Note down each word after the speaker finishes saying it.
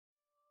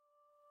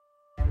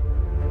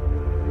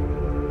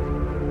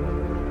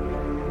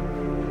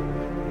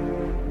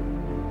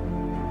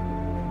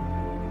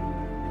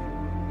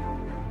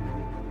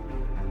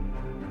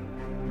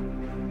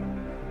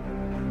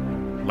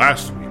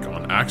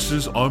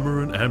Axes,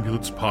 Armor, and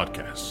Amulets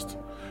podcast.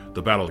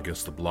 The battle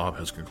against the Blob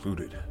has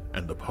concluded,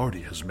 and the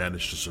party has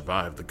managed to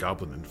survive the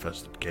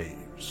goblin-infested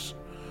caves.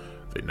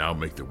 They now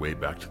make their way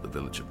back to the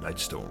village of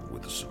Nightstone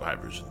with the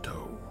survivors in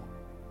tow.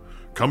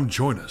 Come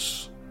join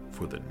us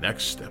for the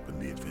next step in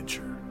the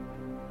adventure.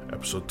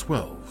 Episode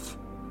 12,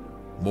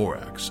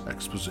 Morax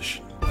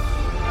Exposition.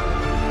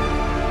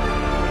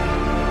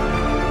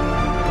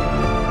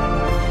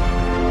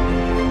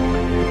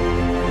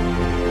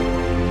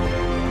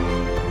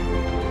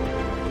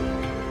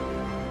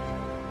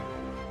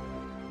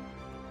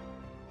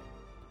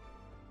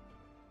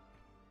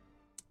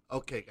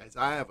 Okay, guys,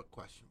 I have a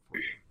question for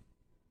you.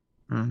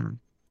 Mm-hmm.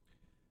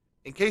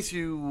 In case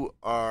you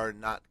are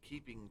not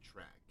keeping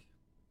track,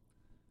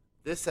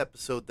 this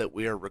episode that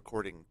we are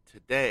recording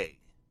today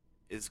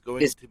is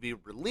going to be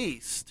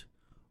released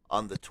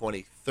on the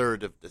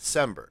 23rd of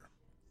December.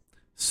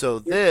 So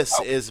this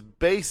is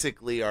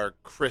basically our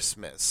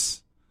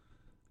Christmas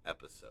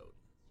episode.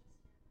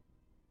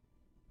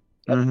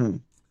 Mm-hmm.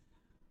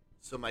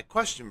 So my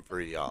question for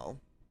y'all,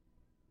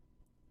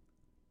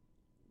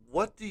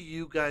 what do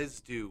you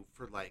guys do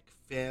for, like,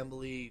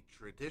 family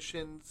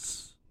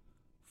traditions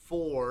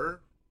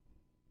for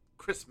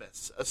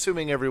Christmas?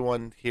 Assuming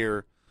everyone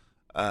here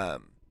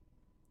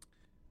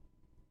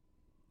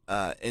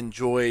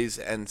enjoys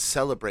and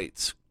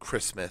celebrates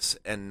Christmas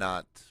and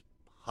not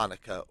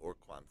Hanukkah or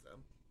Kwanzaa.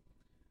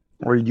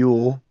 Or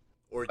Yule.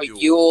 Or A Yule.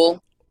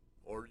 Yule.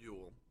 Or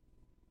Yule.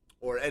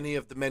 Or any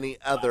of the many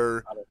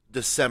other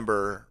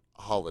December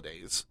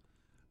holidays.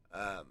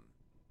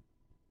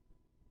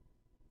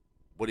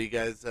 What do you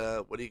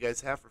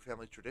guys have for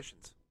family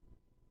traditions?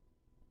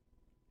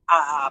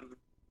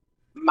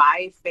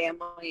 My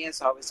family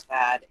has always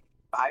had a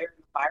fire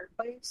in the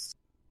fireplace.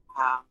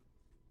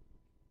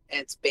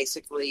 It's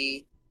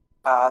basically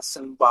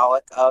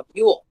symbolic of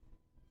Yule.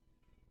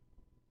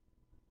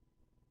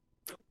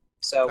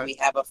 So Okay. we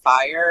have a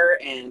fire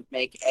and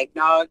make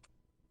eggnog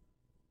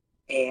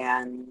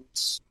and,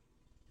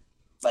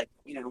 from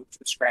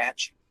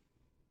scratch.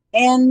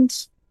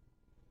 And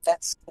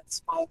that's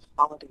my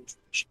holiday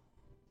tradition.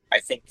 I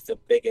think the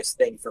biggest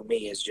thing for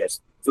me is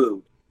just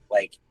food.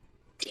 Like,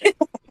 it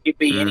could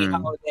be any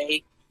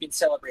holiday, you can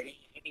celebrate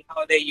any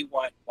holiday you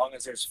want, as long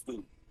as there's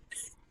food.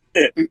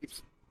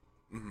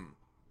 Mm-hmm.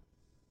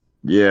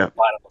 Yeah,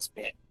 Bottomless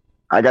pit.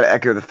 I gotta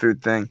echo the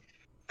food thing.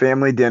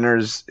 Family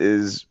dinners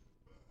is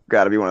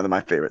gotta be one of my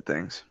favorite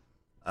things.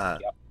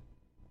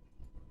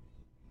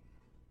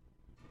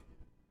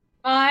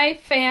 My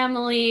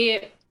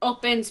family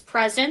opens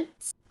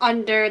presents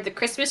under the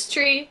Christmas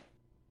tree.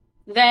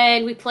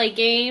 Then we play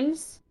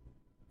games.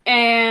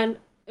 And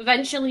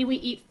eventually we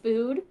eat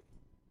food.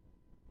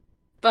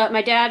 But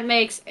my dad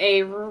makes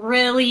a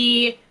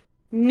really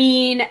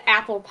mean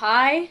apple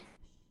pie.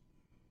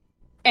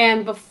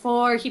 And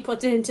before he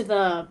puts it into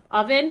the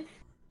oven,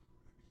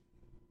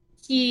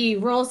 he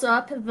rolls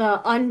up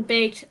the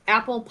unbaked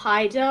apple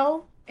pie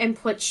dough and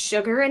puts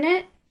sugar in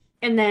it.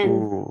 And then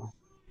Ooh.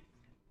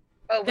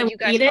 Oh, what Then do you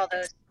guys eat call it.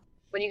 those?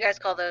 What do you guys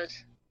call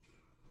those?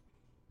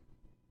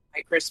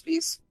 My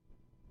Krispies.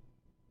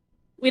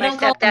 we My don't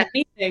call them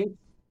stepdad- anything.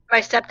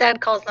 My stepdad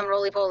calls them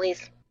roly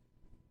polies.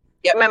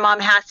 Yep. My mom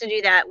has to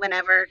do that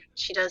whenever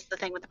she does the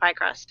thing with the pie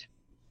crust.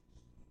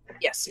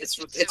 Yes, it's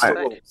I-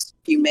 rules.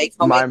 If you make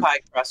homemade My- pie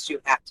crust,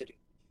 you have to do.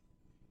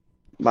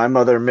 My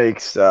mother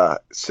makes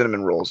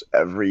cinnamon rolls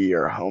every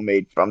year,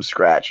 homemade from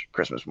scratch,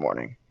 Christmas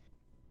morning.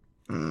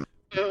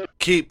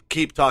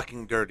 Keep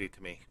talking dirty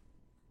to me.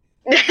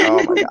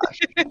 Oh my gosh,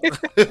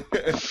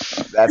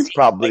 that's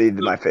probably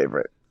my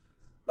favorite.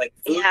 Like,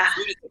 food Yeah.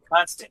 is a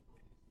constant.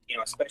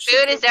 Especially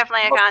Food for is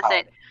definitely a most constant.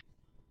 holidays.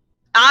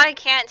 I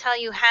can't tell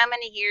you how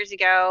many years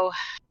ago,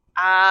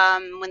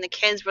 when the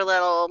kids were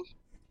little,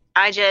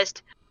 I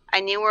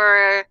knew we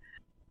were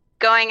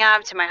going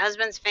up to my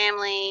husband's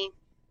family,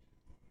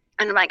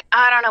 and I'm like,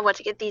 I don't know what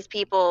to get these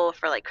people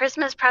for, like,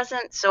 Christmas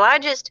presents, so I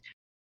just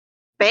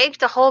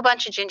baked a whole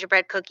bunch of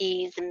gingerbread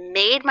cookies,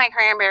 made my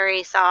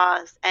cranberry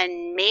sauce,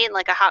 and made,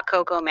 like, a hot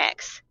cocoa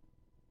mix.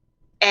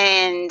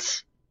 And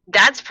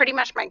that's pretty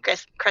much my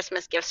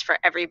Christmas gifts for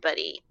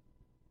everybody.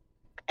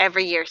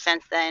 Every year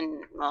since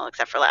then, well,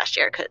 except for last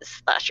year,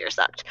 because last year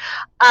sucked.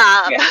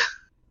 Yeah.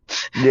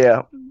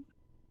 Yeah,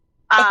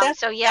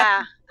 So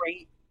yeah,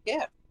 Great.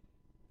 Yeah.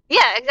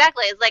 yeah,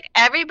 exactly. It's like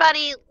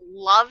everybody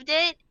loved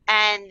it,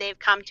 and they've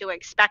come to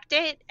expect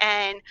it.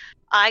 And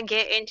I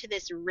get into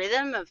this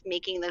rhythm of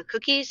making the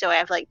cookies. So I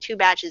have like 2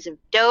 batches of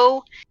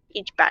dough.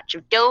 Each batch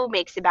of dough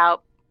makes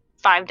about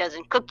 5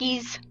 dozen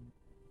cookies.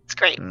 It's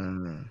great,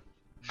 and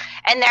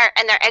they're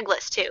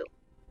eggless too.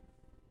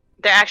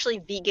 They're actually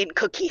vegan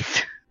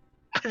cookies,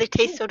 but they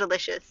taste so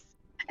delicious.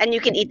 And you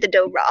can eat the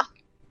dough raw,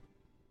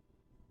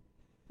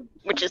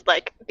 which is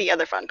like the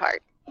other fun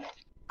part.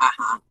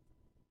 Uh-huh.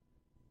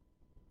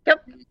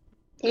 Yep.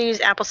 You use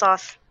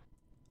applesauce,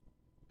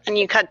 and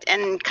you cut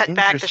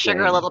back the sugar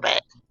a Interesting. little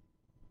bit.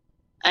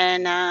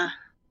 And I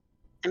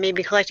may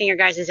be collecting your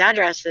guys'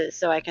 addresses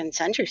so I can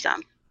send you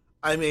some.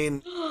 I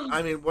mean,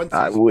 once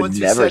I you, would once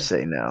you never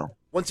said, say no.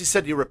 once you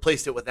said you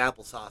replaced it with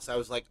applesauce, I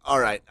was like, all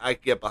right, I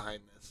can get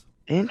behind this.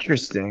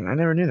 Interesting. I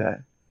never knew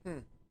that.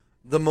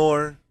 The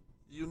more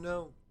you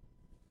know.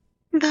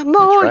 The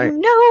more right. you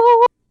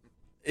know.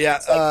 Yeah.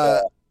 It's like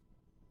a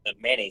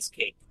mayonnaise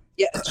cake.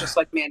 Yeah, it's just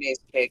like mayonnaise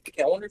cake.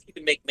 I wonder if you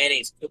can make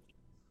mayonnaise cookies.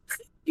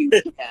 You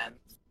can.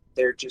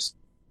 They're just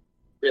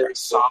really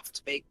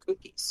soft baked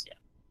cookies. Yeah.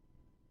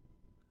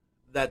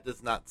 That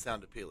does not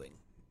sound appealing.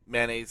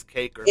 Mayonnaise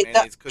cake or It do-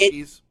 mayonnaise it-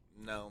 cookies?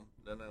 No.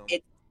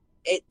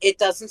 It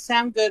doesn't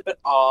sound good, but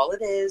all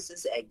it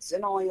is eggs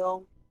and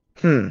oil.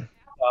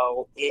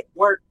 So it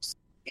works,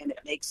 and it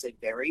makes a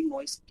very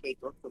moist cake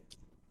or cookie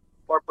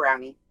or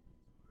brownie.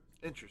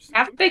 Interesting.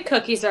 Half-baked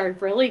cookies are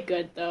really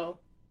good, though.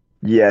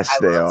 Yes, I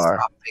they love are.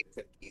 soft baked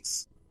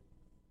cookies.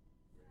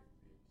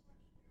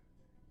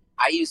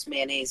 I use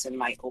mayonnaise in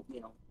my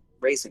oatmeal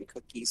raisin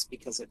cookies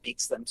because it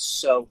makes them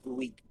so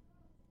gooey.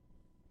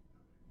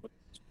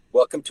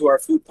 Welcome to our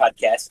food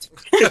podcast.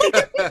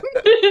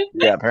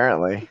 Yeah,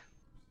 apparently.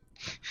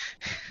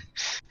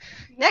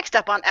 Next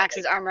up on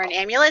Axe's Armor and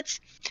Amulets,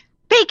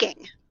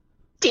 baking.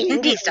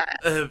 D&D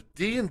style.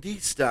 D&D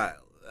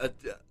style.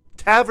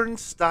 Tavern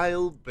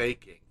style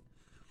baking.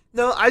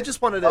 No, I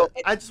just wanted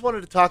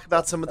to talk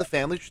about some of the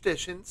family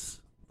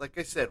traditions. Like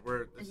I said,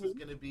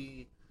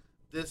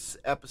 this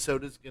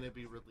episode is going to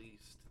be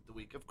released the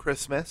week of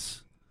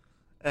Christmas.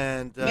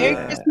 And Merry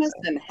Christmas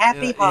and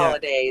happy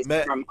holidays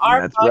from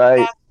our That's podcast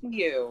right. to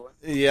you.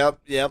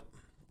 Yep.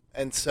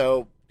 And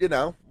so,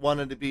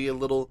 wanted to be a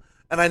little,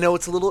 and I know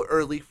it's a little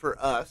early for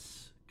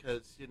us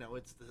because,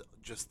 it's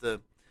just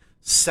the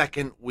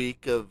second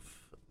week of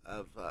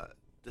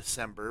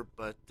December,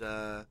 but,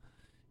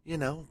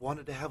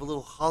 wanted to have a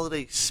little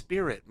holiday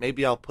spirit.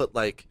 Maybe I'll put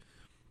like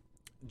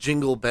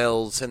jingle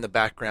bells in the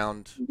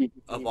background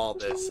of all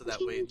this, so that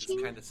way it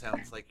just kind of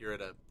sounds like you're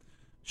at a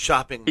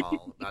shopping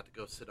mall about to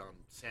go sit on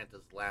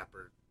Santa's lap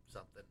or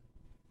something.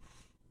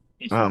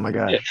 Oh my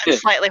god.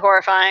 Slightly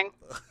horrifying.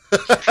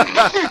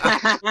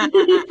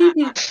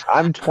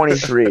 I'm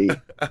 23.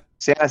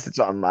 Santa sits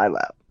on my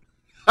lap.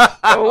 Okay,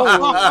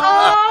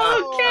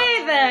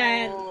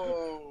 then.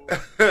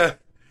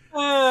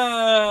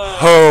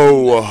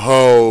 Ho,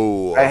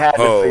 ho. I had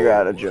ho. to figure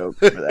out a joke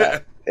for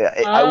that. Yeah,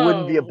 I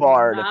wouldn't be a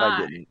bard if I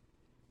my. didn't.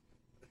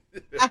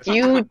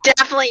 You're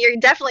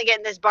definitely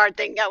getting this bard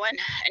thing going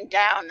and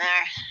down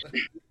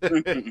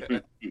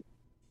there.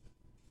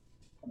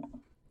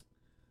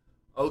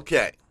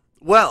 Okay.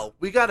 Well,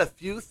 we got a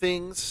few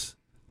things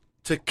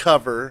to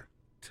cover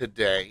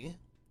today.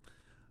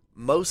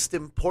 Most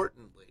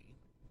importantly,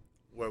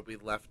 where we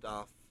left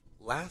off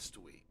last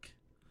week,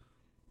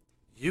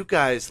 you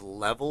guys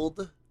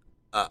leveled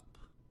up.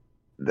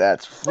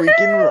 That's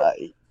freaking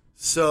right.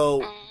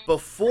 So,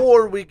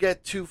 before we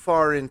get too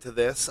far into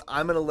this,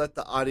 I'm going to let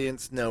the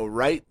audience know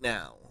right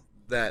now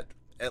that,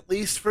 at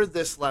least for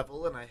this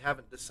level, and I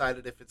haven't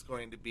decided if it's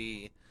going to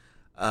be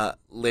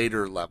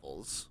later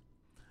levels,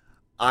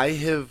 I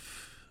have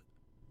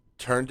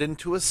turned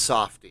into a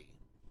softie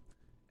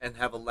and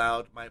have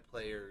allowed my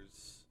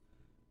players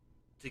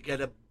to get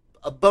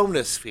a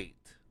bonus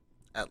feat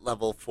at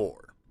level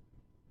 4,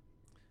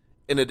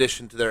 in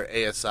addition to their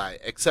ASI,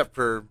 except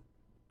for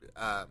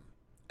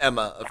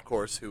Emma, of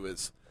course, who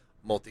is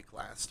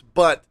multi-classed.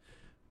 But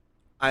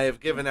I have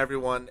given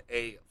everyone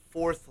a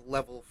 4th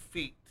level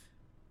feat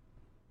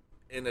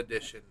in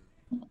addition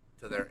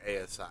to their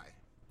ASI.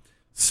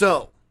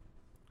 So,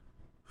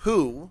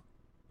 who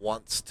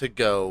wants to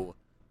go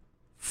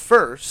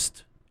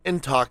first in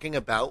talking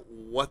about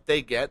what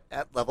they get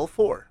at level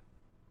 4?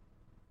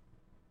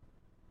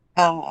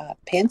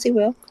 Pansy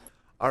will.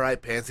 All right,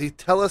 Pansy,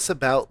 tell us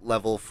about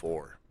level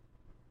 4.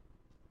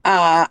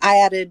 I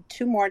added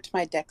 2 more to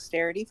my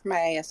dexterity for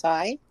my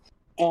ASI,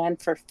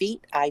 and for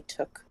feet, I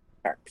took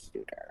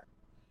sharpshooter.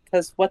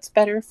 Because what's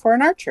better for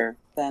an archer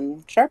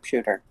than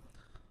sharpshooter?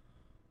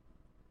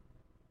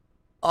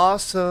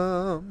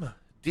 Awesome.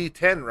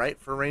 D10, right,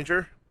 for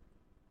Ranger?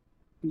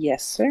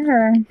 Yes,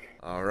 sir.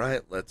 All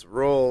right, let's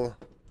roll.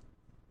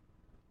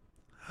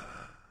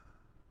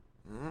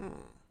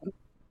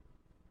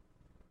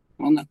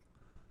 Well, no.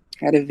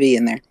 Got a V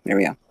in there. There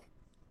we go.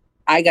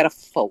 I got a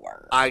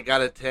 4. I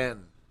got a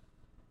 10.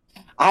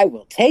 I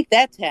will take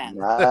that 10.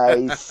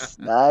 Nice.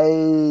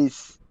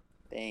 Nice.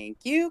 Thank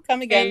you.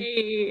 Come again.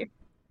 Hey.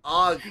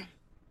 Og,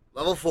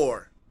 level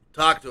 4.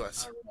 Talk to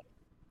us.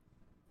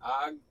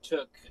 I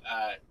took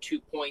 2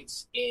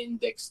 points in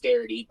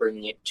dexterity,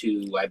 bringing it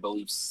to, I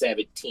believe,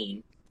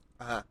 17.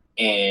 Uh-huh.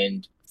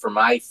 And for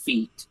my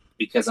feat,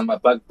 because I'm a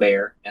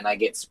bugbear and I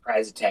get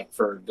surprise attack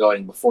for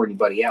going before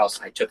anybody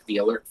else, I took the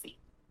alert feat.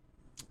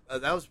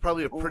 That was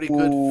probably a pretty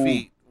good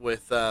feat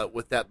with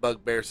that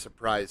bugbear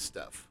surprise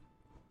stuff.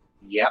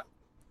 Yep.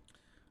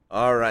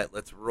 All right,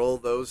 let's roll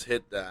those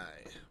hit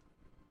die.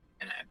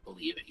 And I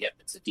believe it. Yep,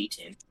 it's a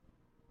D10.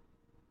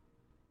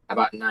 How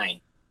about 9?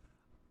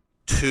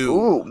 2.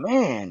 Ooh,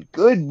 man.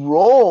 Good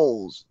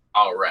rolls.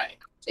 All right.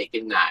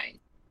 Taking 9.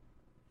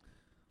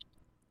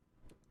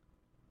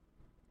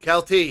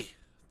 Cal T,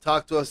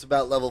 talk to us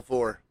about level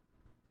 4.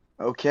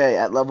 Okay,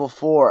 at level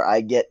 4,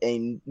 I get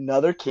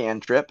another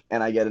cantrip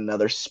and I get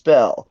another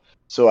spell.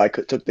 So I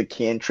took the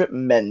cantrip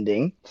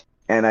Mending,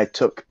 and I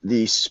took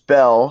the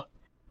spell.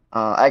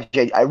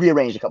 Actually, I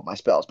rearranged a couple of my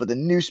spells, but the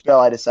new spell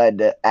I decided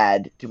to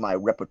add to my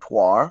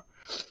repertoire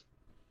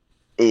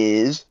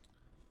is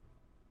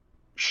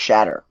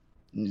Shatter.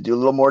 Do a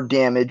little more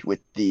damage with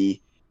the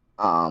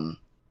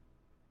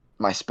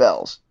my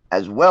spells,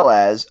 as well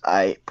as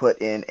I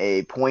put in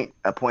a point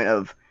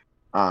of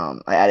I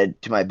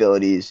added to my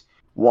abilities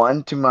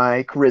 1 to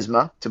my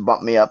charisma to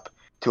bump me up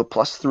to a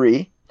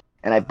 +3,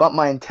 and I bumped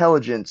my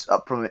intelligence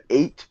up from an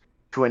 8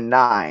 to a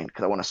 9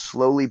 because I want to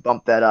slowly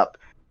bump that up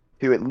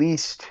to at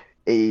least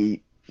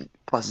a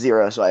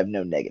 +0, so I have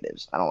no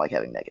negatives. I don't like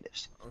having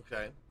negatives.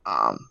 Okay.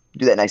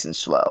 Do that nice and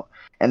slow.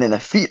 And then the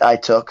feat I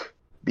took,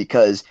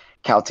 because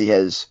Kalti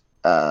has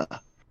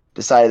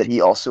decided that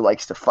he also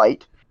likes to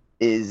fight,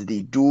 is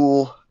the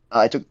dual.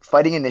 I took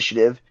fighting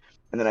initiative,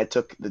 and then I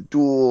took the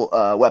dual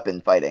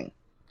weapon fighting.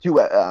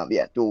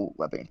 Dual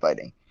weapon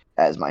fighting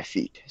as my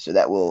feat. So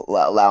that will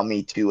allow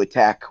me to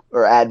attack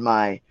or add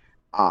my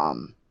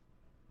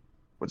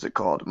what's it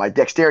called? My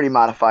dexterity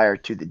modifier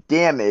to the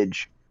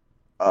damage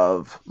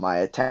of my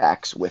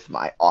attacks with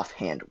my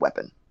offhand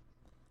weapon.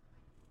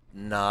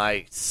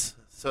 Nice.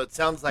 So it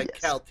sounds like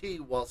Yes. Kalti,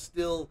 while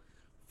still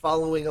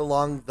following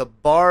along the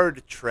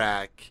bard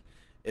track,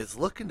 is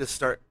looking to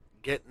start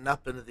getting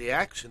up into the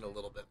action a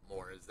little bit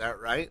more. Is that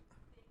right?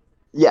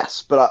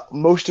 Yes, but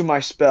most of my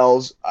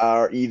spells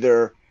are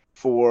either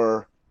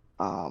for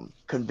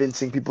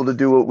convincing people to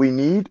do what we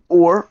need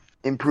or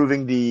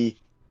improving the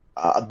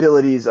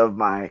abilities of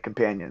my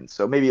companions.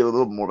 So maybe a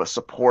little more of a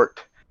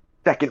support,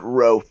 second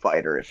row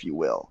fighter, if you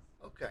will.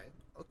 Okay.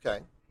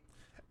 Okay.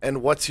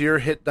 And what's your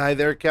hit die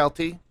there,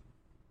 Kalti?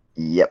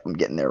 Yep, I'm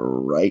getting there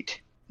right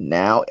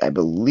now. I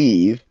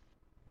believe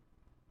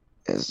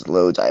as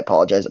loads. I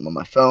apologize. I'm on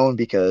my phone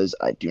because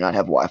I do not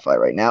have Wi-Fi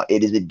right now.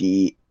 It is a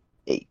D8.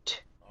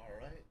 All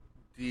right.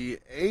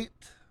 D8.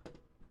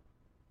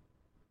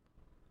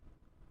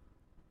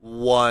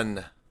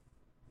 1.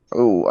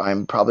 Oh,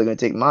 I'm probably going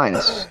to take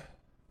minus.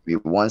 Be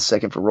 1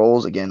 second for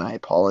rolls. Again, I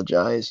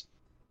apologize.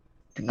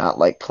 Do not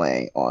like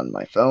playing on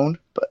my phone,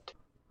 but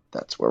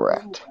that's where we're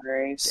No at.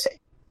 worries. Okay.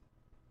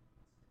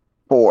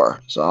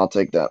 4. So I'll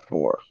take that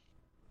 4.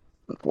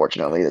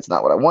 Unfortunately, that's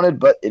not what I wanted,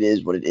 but it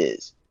is what it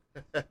is.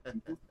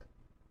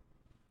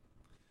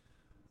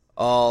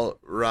 All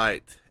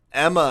right.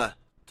 Emma,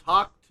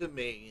 talk to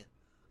me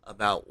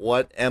about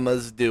what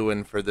Emma's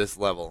doing for this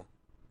level.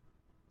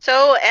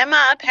 So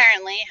Emma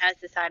apparently has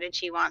decided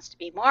she wants to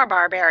be more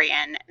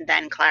barbarian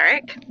than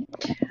cleric.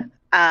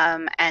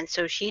 And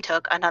so she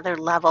took another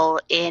level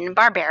in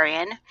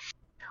barbarian,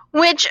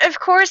 which of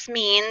course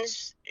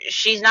means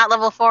she's not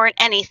level 4 in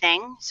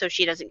anything, so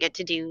she doesn't get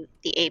to do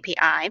the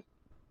API.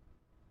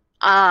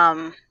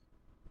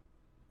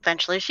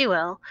 Eventually she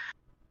will.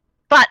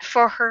 But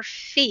for her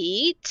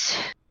feat,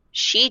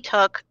 she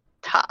took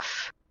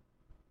tough.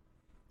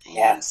 And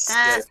Yes.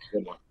 that- That's a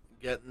good one.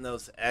 Getting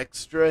those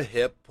extra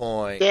hit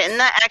points. Getting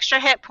the extra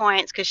hit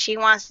points because she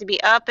wants to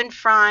be up in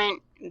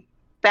front,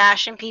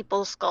 bashing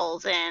people's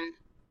skulls in.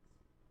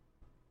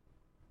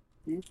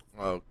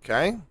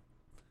 Okay.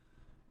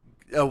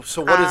 Oh,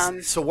 so what is?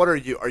 Um, So what are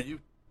you? Are you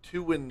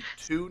 2 and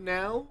 2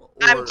 now? Or...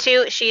 I'm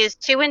 2. She is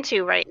 2 and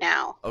 2 right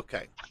now.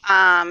 Okay.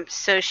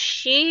 So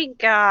she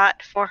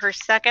got for her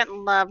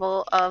second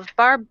level of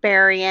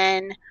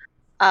barbarian,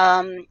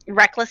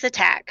 reckless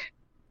attack.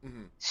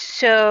 Mhm.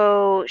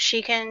 So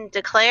she can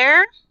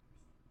declare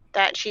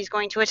that she's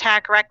going to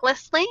attack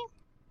recklessly,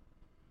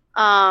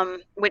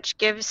 which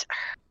gives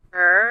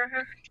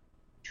her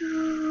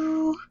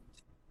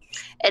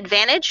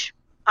advantage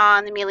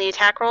on the melee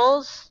attack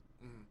rolls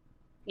Mhm.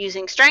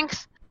 using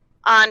strength.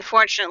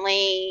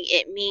 Unfortunately,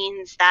 it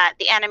means that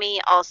the enemy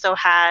also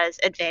has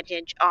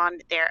advantage on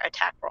their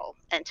attack roll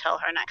until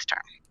her next turn.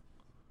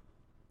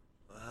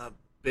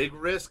 Big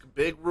risk,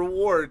 big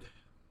reward.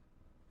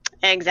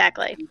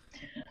 Exactly.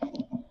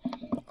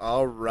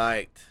 All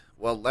right.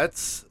 Well,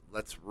 let's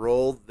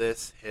roll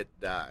this hit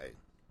die.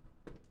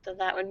 So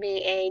that would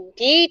be a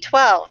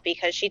D12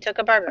 because she took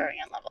a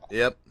barbarian level.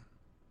 Yep.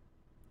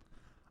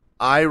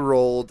 I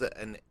rolled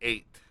an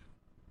 8.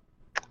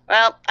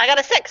 Well, I got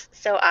a 6,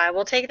 so I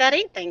will take that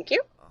 8. Thank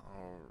you.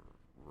 All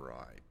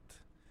right.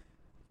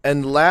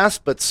 And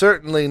last but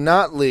certainly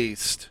not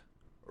least,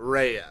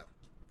 Rhea.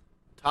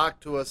 Talk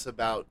to us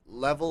about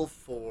level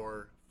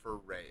 4 for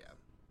Rhea.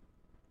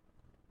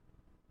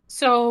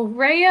 So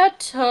Rhea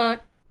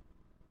took,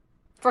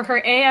 for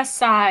her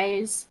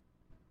ASIs,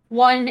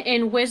 1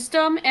 in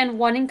Wisdom and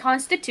 1 in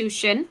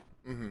Constitution.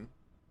 Mm-hmm.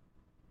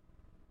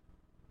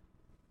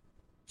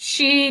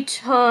 She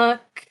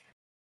took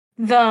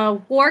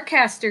the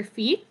Warcaster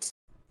feat.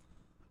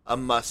 A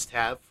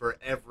must-have for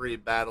every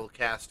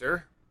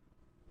battlecaster.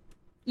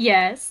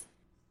 Yes.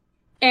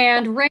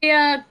 And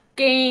Rhea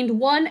gained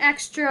 1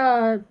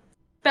 extra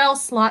spell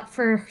slot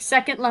for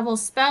second level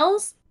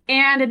spells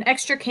and an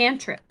extra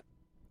cantrip.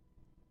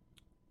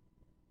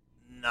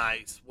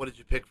 Nice. What did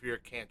you pick for your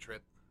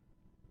cantrip?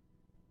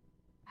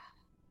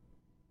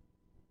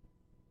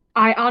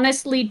 I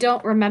honestly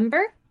don't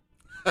remember.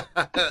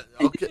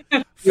 Okay,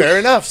 fair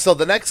enough. So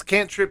the next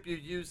cantrip you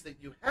use that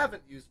you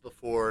haven't used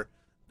before,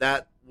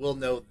 that we'll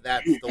know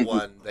that's the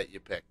one that you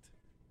picked.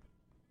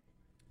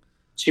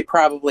 She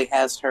probably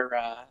has her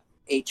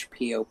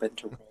HP open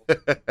to roll.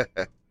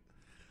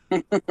 All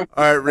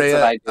right, Rhea.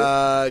 That's what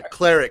I do.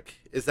 Cleric,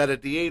 is that a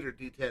D8 or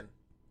D10?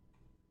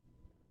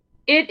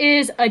 It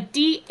is a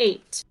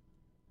D8.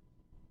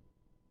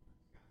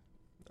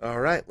 All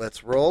right,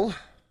 let's roll.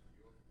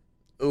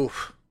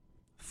 Oof,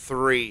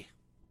 3.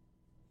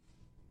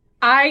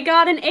 I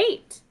got an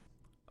 8.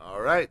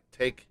 All right,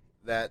 take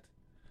that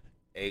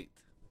 8.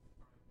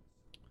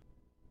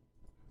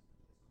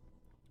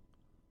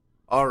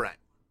 All right.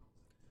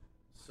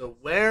 So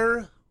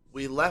where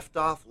we left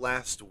off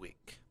last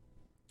week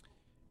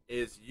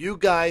is you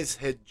guys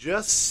had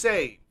just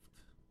saved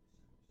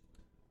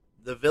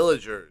the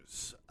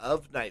villagers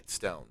of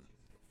Nightstone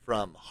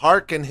from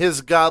Hark and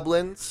his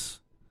goblins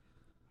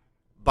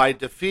by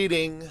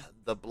defeating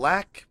the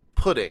Black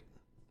Pudding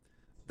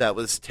that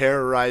was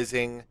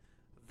terrorizing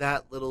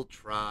that little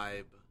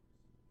tribe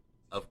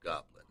of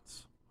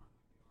goblins.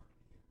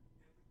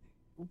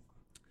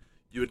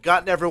 You had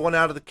gotten everyone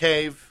out of the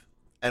cave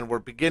and were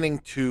beginning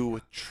to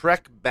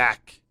trek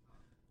back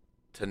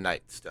to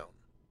Nightstone.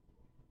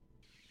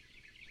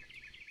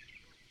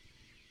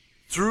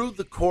 Through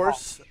the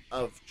course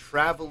of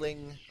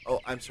traveling... Oh,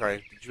 I'm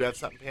sorry. Did you have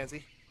something,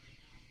 Pansy?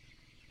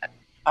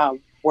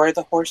 Were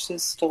the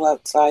horses still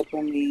outside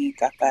when we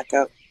got back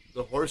out?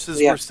 The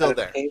horses were still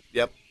there. Cave?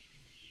 Yep.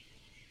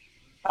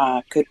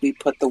 Could we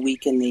put the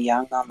weak and the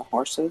young on the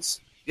horses?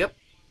 Yep.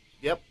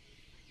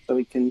 So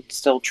we can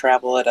still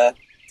travel at a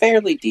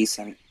fairly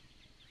decent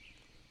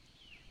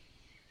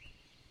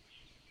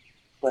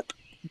clip.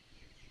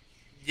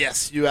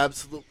 Yes, you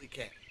absolutely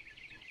can.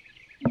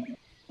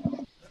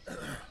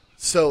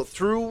 So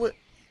through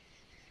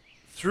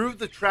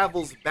the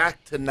travels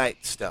back to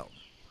Nightstone,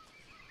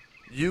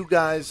 you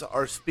guys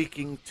are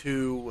speaking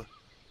to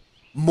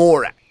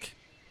Morak.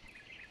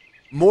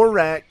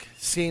 Morak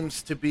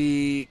seems to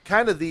be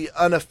kind of the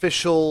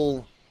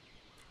unofficial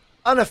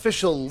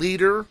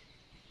leader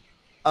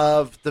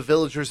of the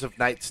villagers of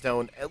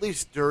Nightstone, at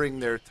least during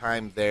their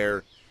time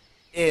there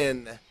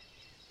in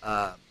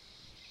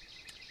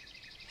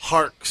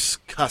Hark's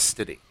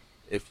custody,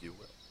 if you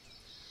will.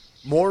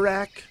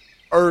 Morak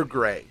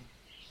Urgrey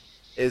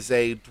is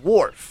a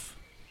dwarf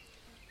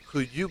who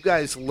you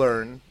guys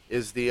learn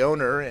is the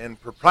owner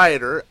and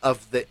proprietor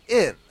of the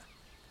inn,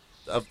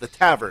 of the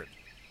tavern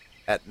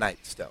at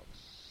Nightstone.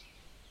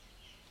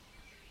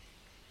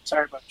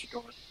 Sorry about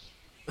your door.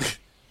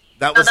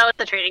 That was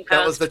the trading post.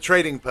 That was the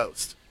trading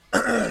post.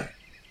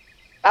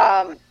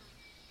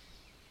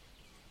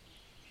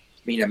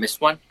 Mean I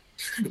missed one?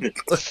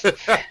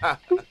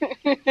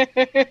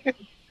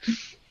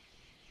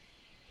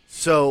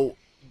 So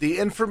the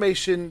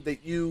information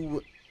that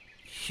you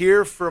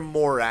hear from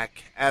Morak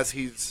as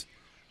he's,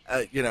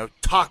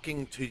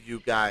 talking to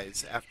you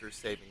guys after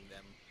saving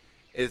them,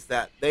 is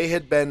that they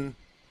had been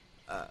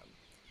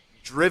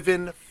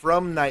driven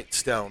from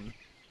Nightstone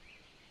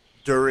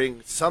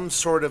during some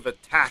sort of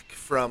attack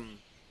from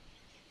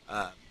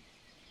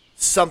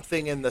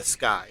something in the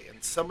sky.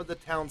 And some of the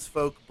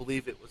townsfolk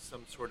believe it was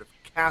some sort of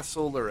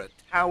castle or a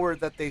tower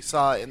that they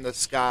saw in the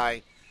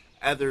sky.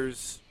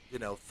 Others,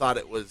 thought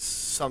it was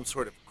some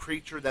sort of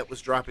creature that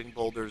was dropping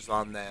boulders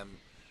on them.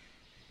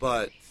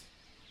 But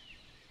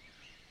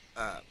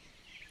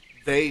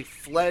they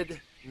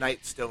fled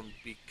Nightstone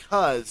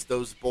because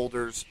those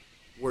boulders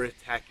were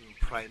attacking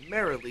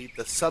primarily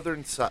the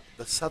southern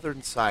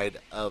side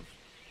of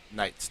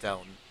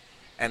Nightstone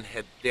and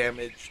had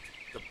damaged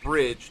the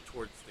bridge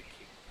towards the keep.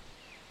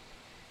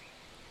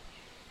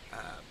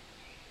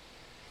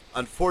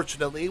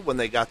 Unfortunately, when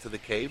they got to the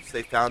caves,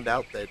 they found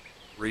out that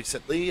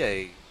recently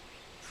a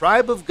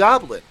tribe of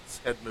goblins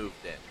had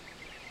moved in,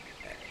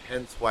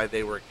 hence why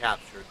they were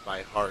captured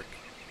by Hark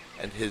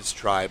and his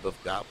tribe of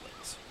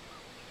goblins.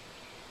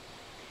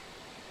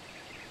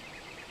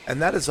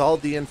 And that is all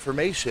the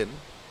information,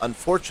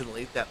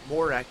 unfortunately, that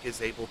Morak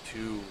is able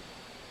to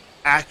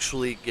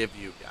actually give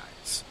you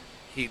guys.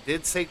 He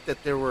did say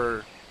that there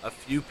were a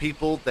few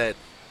people that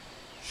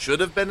should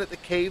have been at the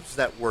caves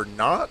that were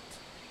not,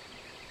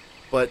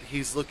 but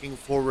he's looking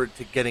forward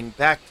to getting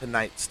back to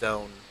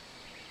Nightstone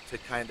to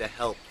kind of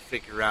help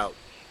figure out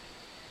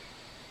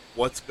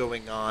what's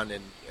going on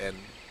and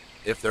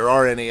if there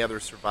are any other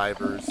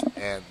survivors,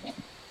 and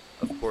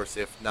of course,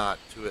 if not,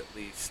 to at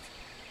least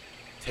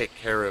take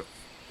care of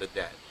the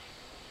dead.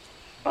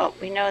 Well,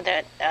 we know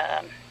that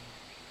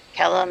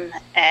Kellum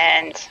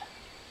and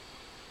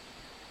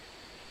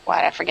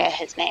I forget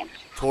his name.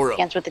 Torum.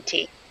 Begins with a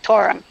T.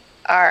 Torum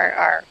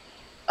are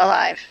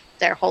alive.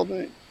 They're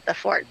holding the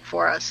fort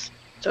for us,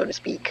 so to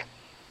speak.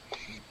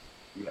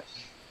 Yes.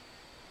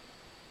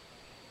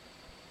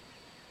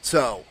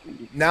 So,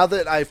 now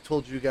that I've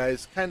told you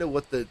guys kind of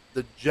what the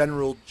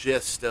general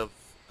gist of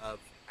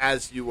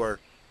as you are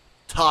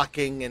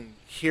talking and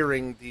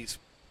hearing these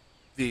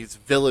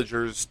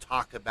villagers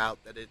talk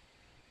about that it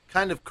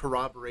kind of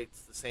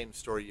corroborates the same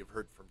story you've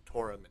heard from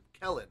Torum and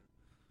Kellen.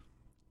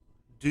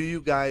 Do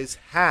you guys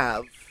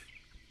have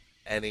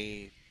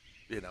any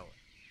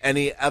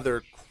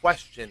other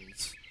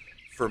questions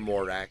for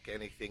Morak?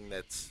 Anything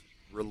that's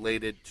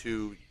related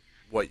to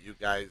what you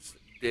guys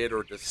did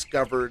or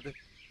discovered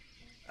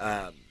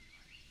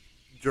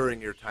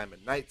during your time in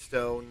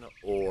Nightstone,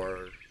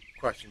 or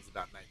questions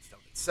about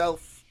Nightstone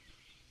itself?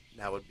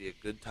 Now would be a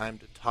good time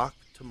to talk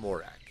to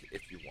Morak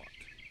if you want.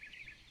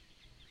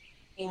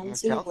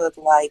 Pansy would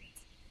like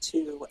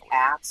to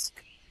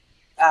ask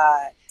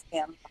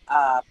him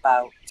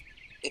about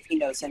if he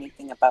knows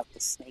anything about the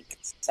Snake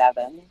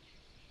 7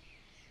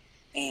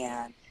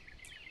 and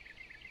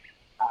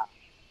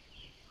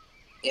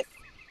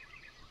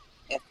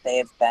if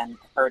they've been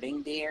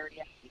hurting the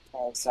area,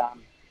 because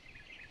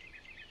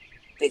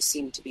they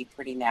seem to be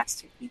pretty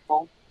nasty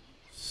people.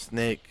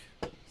 Snake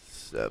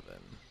 7.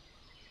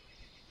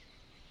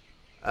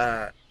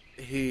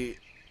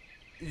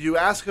 You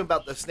ask him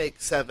about the Snake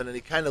 7, and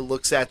he kind of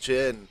looks at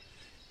you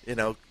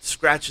and,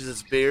 scratches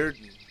his beard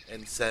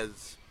and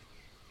says,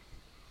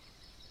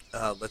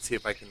 let's see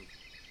if I can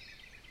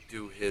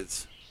do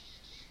his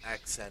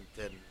accent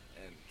and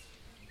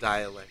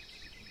dialect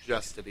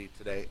justity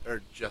today.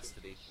 Or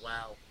justity.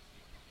 Wow.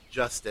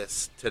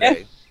 Justice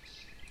today.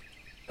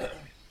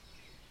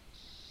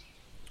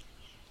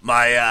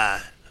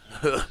 My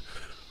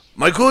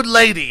good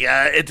lady,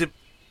 it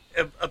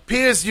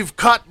appears you've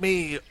caught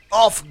me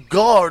off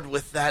guard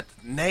with that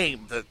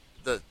name, the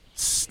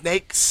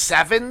Snake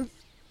 7.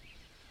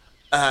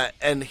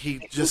 And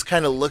he just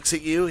kind of looks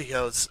at you. He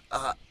goes,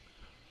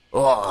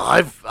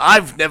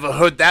 I've never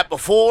heard that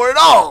before at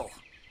all.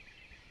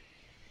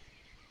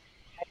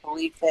 I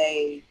believe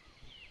they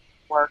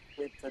work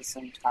with the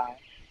Zentarum.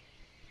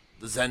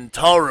 The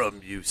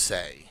Zentarum, you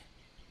say?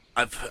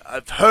 I've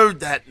heard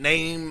that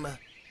name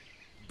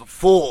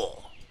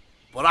before,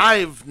 but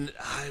I've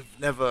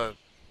never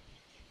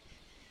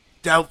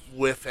dealt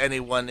with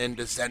anyone in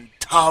the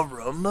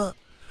Zentarum.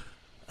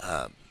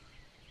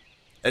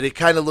 And he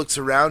kind of looks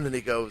around and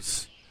he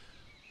goes,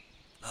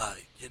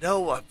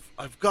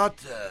 I've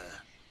got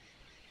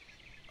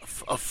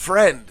a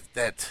friend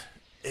that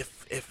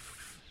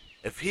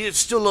if he is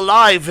still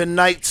alive in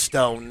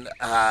Nightstone,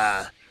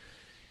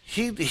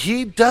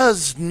 he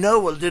does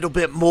know a little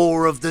bit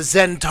more of the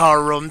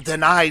Zentarum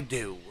than I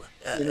do.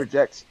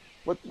 Interjects.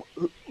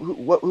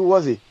 Who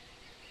was he?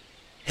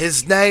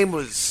 His name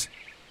was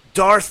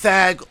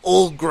Darthag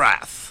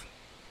Ulgrath.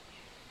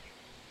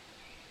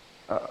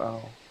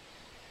 Uh-oh.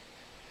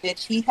 Did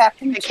he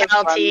happen to run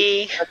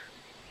County. a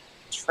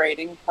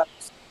trading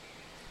post?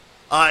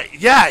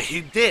 Yeah,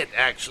 he did,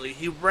 actually.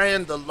 He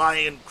ran the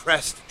Lion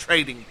Crest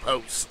trading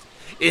post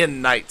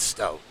in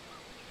Nightstone.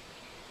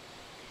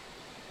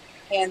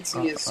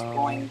 Pansy is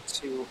going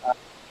to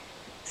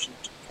motion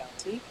to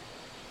County.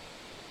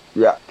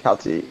 Yeah,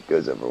 Calty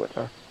goes over with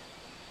her.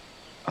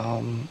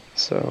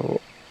 So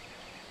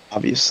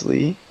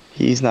obviously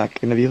he's not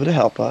going to be able to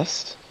help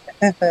us.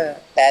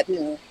 Bad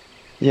news.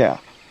 Yeah,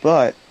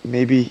 but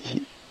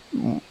maybe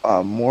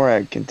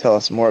Morag can tell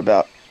us more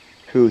about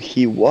who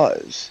he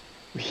was.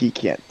 He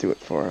can't do it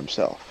for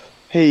himself.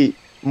 Hey,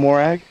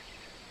 Morag?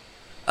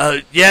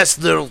 Yes,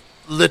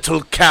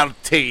 little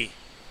Calty.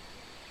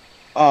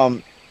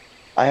 I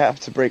have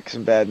to break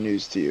some bad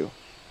news to you.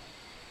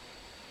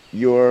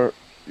 Your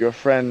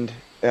friend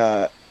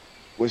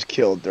was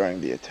killed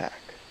during the attack.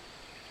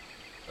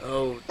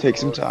 Oh, Take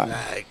some time.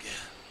 Lag.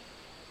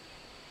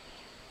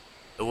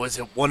 Was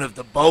it one of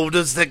the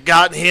boulders that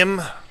got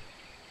him?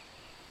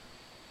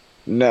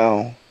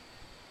 No.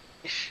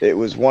 It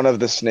was one of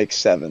the Snake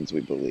Sevens, we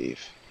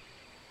believe.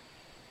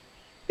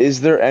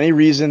 Is there any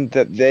reason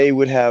that they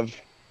would have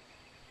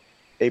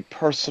a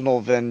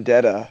personal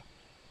vendetta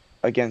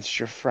against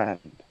your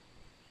friend?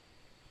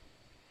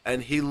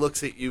 And he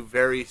looks at you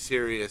very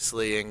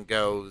seriously and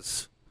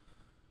goes,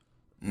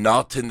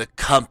 not in the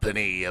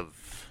company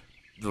of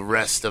the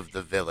rest of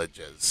the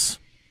villagers.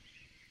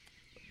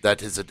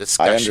 That is a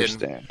discussion. I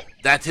understand.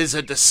 That is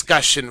a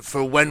discussion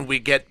for when we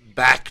get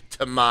back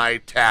to my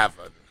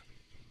tavern.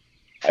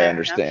 I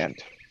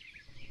understand.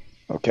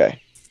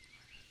 Okay.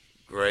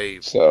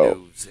 Grave So-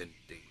 news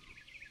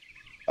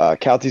indeed.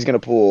 Calty's going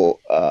to pull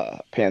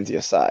Pansy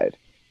aside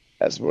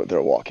as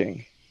they're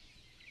walking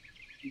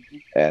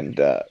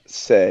and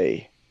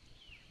say,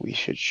 we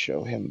should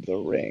show him the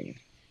ring,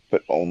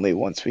 but only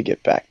once we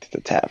get back to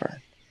the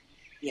tavern.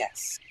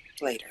 Yes,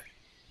 later.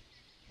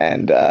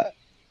 And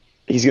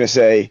he's going to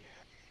say,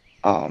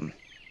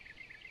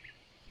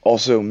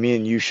 also, me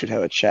and you should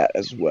have a chat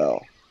as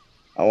well.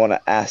 I want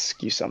to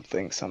ask you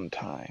something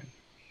sometime.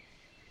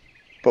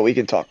 But we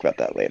can talk about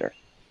that later.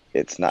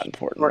 It's not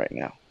important right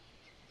now.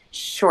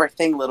 Sure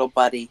thing, little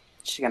buddy.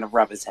 She's going to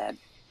rub his head.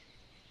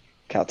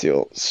 Calty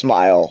will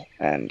smile,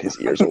 and his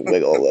ears will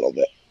wiggle a little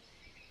bit.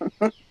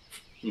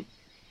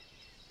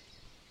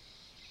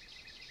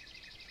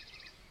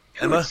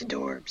 Emma? Who's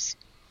adorbs?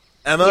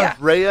 Emma, Yeah.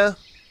 Rhea,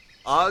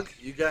 Og,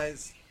 you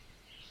guys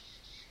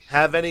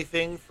have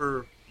anything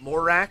for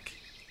Morak?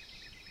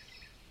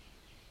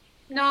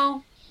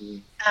 No.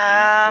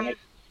 I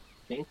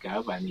think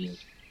of. I mean,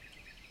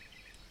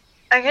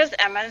 I guess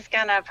Emma's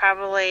gonna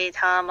probably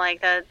tell him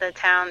like the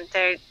town.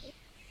 There,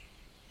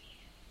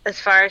 as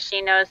far as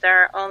she knows,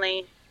 there are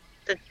only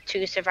the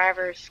two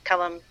survivors,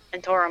 Cullum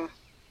and Torum,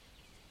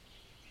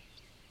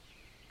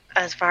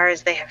 as far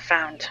as they have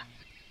found.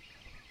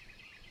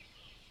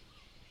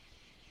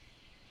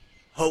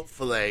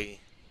 Hopefully.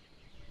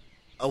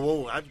 Oh,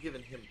 whoa, I've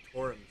given him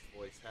Torum's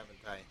voice, haven't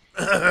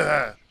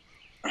I?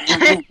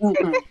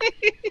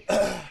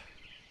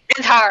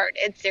 It's hard.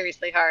 It's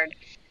seriously hard.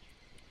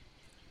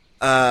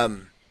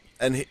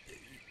 And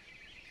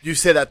you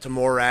say that to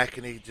Morak,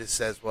 and he just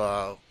says,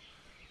 well,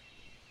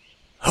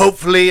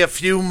 hopefully a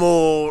few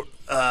more,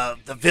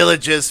 the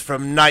villagers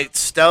from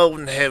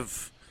Nightstone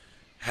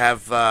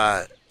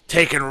have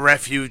taken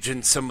refuge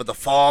in some of the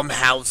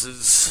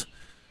farmhouses.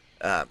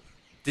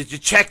 Did you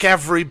check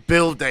every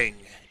building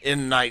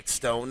in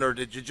Nightstone, or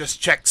did you just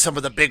check some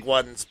of the big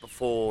ones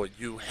before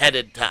you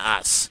headed to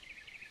us?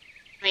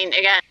 I mean,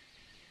 again,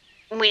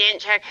 we didn't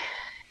check.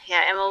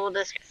 Yeah, Emma will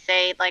just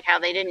say like how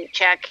they didn't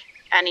check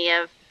any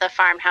of the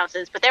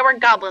farmhouses, but there were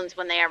goblins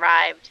when they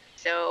arrived,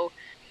 so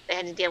they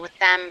had to deal with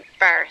them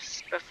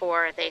first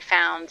before they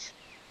found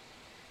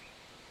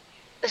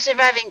the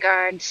surviving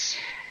guards,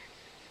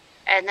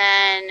 and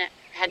then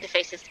had to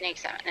face the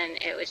snakes, and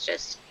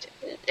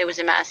it was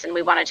a mess, and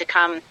we wanted to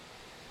come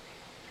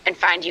and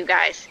find you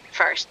guys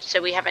first,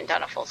 so we haven't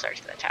done a full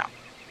search of the town.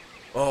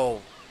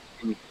 Oh,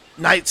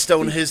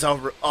 Nightstone has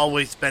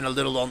always been a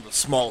little on the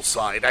small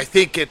side. I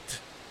think it,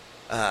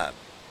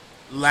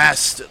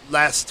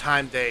 last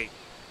time they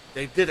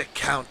did a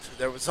count,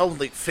 there was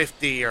only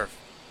 50 or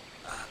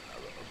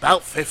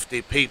about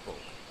 50 people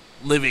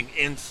living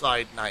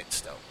inside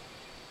Nightstone.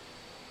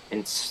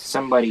 and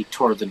somebody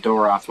tore the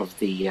door off of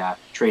the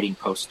trading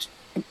post.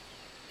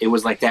 It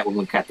was like that when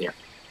we got there.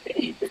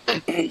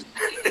 And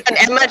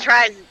Emma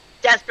tries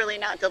desperately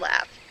not to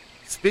laugh.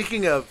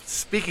 Speaking of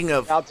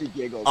Alty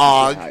giggled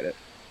Og. behind it.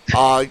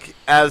 Og,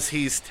 as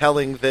he's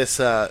telling this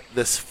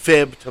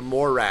fib to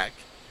Morak,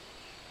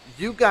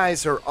 you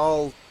guys are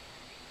all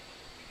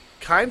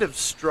kind of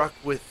struck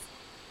with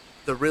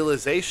the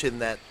realization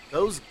that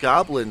those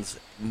goblins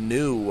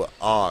knew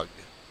Og.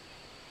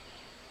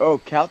 Oh,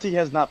 Calty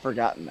has not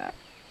forgotten that.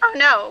 Oh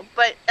no,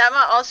 but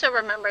Emma also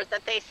remembers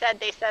that they said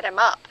they set him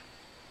up.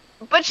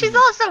 But she's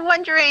also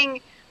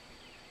wondering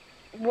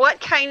what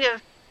kind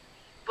of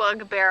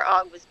bugbear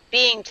Og was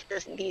being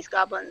to these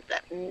goblins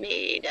that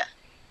made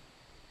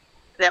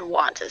them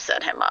want to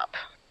set him up.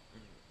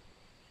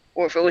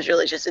 Or if it was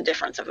really just a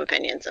difference of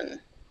opinions and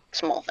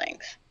small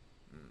things.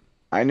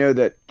 I know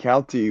that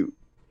Calty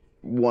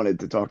wanted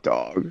to talk to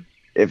Og.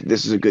 If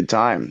this is a good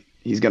time,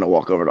 he's going to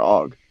walk over to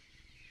Og.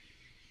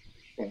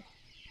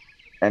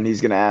 And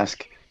he's going to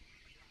ask,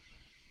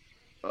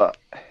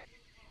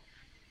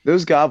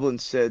 those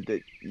goblins said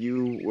that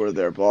you were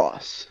their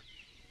boss.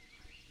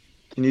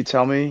 Can you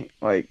tell me,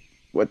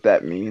 what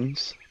that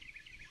means?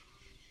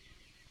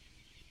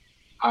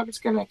 I was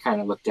going to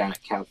kind of look down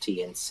at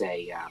Calty and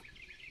say,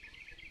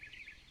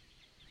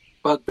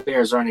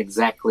 bugbears aren't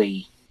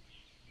exactly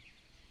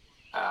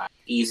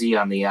easy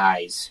on the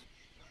eyes.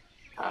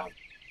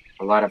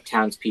 A lot of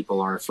townspeople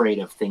are afraid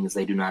of things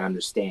they do not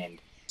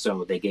understand,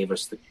 so they give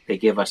us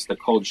the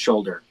cold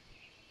shoulder,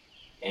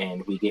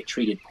 and we get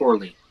treated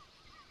poorly.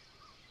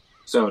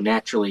 So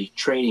naturally,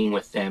 trading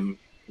with them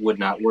would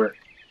not work.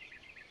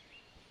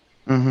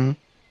 Mm-hmm.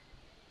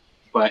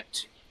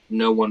 But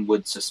no one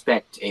would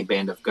suspect a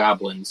band of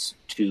goblins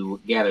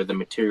to gather the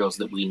materials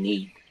that we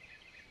need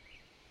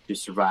to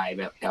survive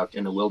out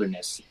in the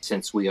wilderness,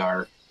 since we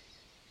are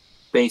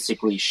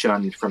basically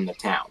shunned from the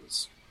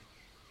towns.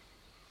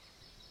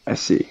 I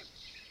see.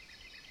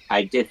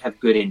 I did have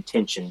good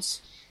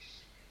intentions,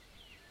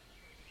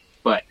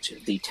 but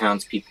the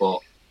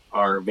townspeople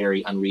are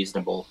very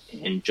unreasonable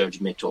and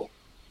judgmental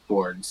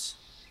towards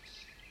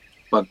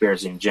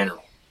bugbears in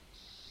general.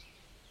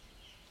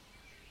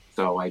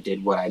 So I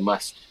did what I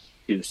must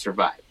to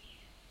survive.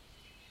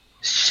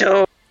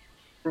 So,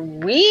 were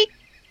we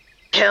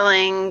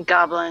killing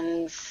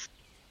goblins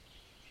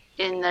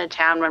in the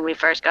town when we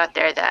first got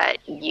there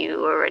that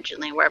you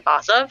originally were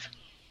boss of?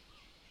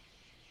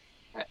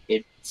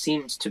 It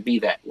seems to be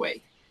that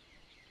way.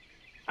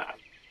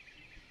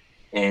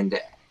 And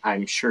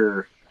I'm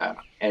sure,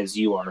 as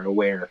you are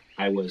aware,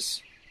 I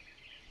was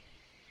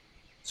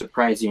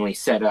surprisingly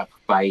set up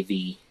by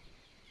the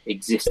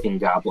existing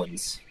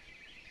goblins.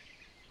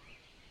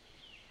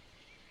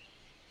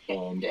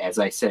 And as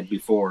I said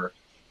before,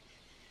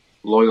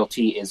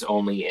 loyalty is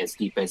only as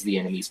deep as the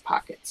enemy's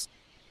pockets.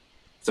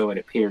 So it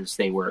appears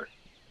they were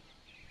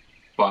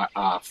bought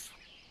off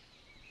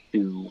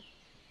to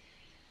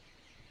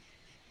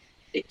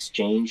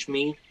exchange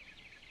me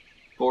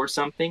for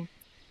something.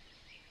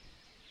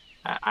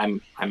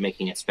 I'm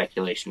making a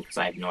speculation because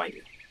I have no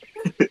idea.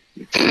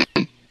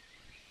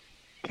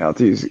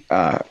 Calty's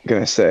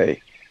gonna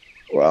say,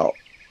 well,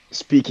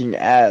 speaking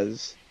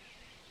as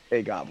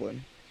a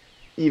goblin,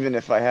 even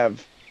if I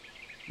have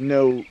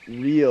no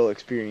real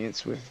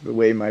experience with the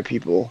way my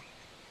people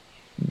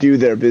do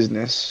their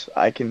business.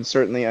 I can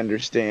certainly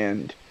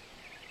understand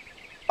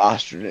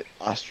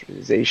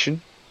ostracization,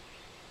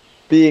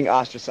 being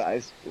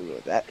ostracized. We'll go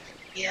with that.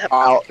 Yep.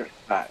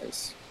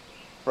 Ostracized.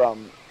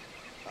 From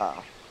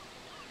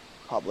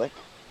public.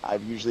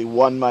 I've usually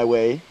won my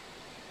way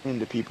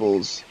into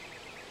people's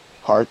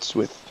hearts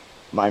with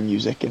my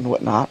music and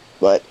whatnot,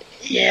 but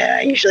Yeah,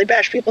 I usually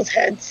bash people's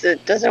heads.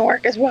 It doesn't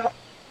work as well.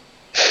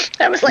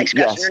 That was like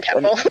scratching Yes, her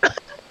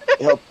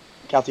temple.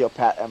 Calty will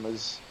pat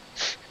Emma's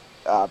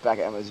back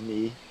at Emma's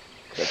knee,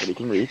 that's what he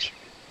can reach,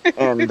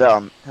 and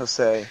he'll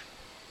say,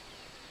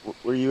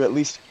 "Were you at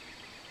least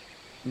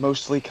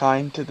mostly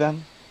kind to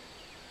them?"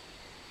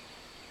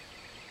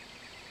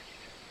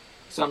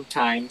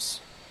 Sometimes.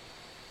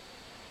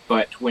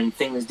 But when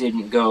things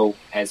didn't go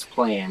as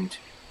planned,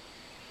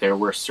 there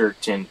were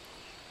certain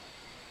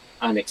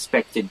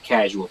unexpected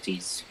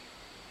casualties.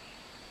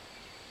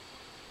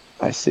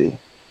 I see.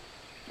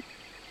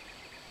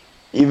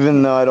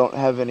 Even though I don't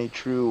have any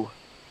true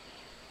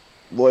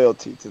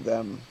loyalty to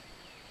them,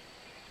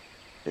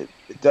 it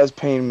does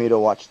pain me to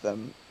watch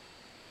them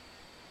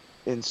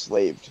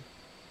enslaved,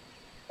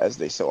 as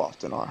they so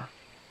often are.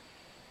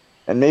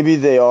 And maybe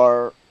they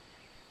are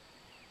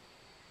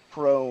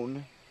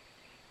prone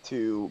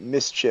to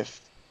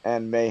mischief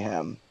and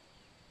mayhem.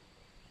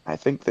 I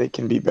think they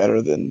can be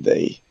better than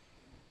they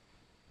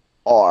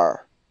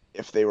are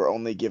if they were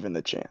only given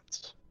the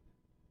chance.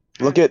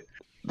 Look at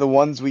the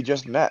ones we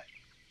just met.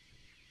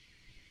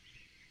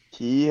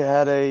 He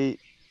had a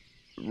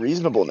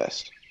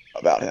reasonableness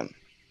about him.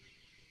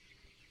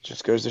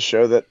 Just goes to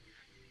show that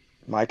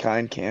my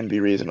kind can be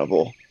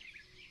reasonable.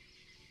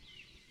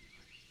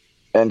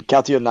 And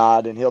Calty will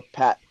nod, and he'll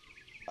pat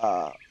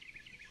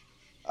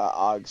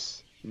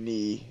Og's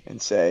knee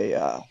and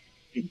say,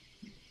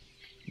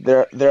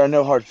 there are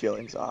no hard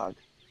feelings, Og.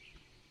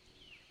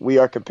 We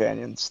are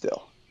companions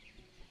still.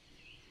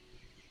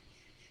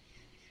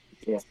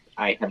 Yes,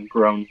 I have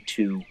grown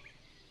to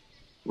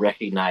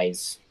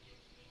recognize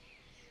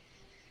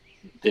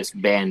this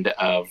band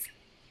of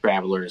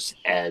travelers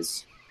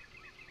as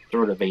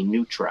sort of a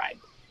new tribe.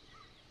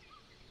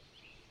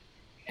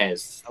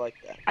 As I like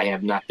that. I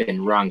have not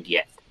been wronged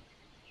yet.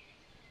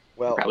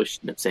 Well, Probably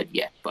shouldn't have said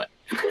yet, but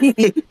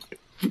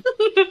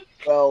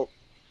well,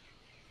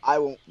 I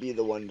won't be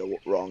the one to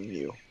wrong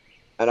you,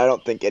 and I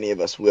don't think any of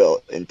us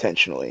will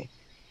intentionally.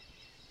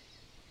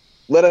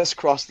 Let us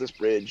cross this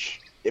bridge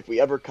if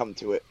we ever come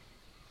to it.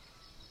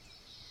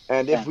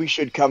 And if we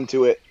should come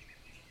to it,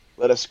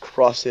 let us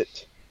cross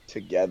it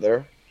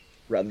together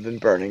rather than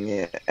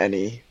burning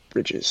any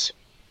bridges.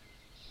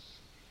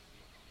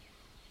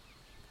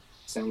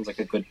 sounds like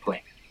a good plan.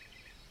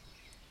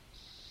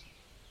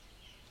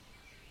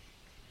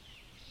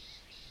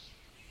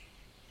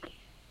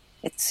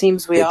 It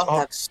seems we Good all talk.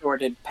 have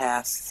sordid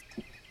pasts.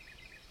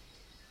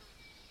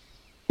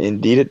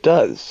 Indeed it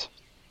does.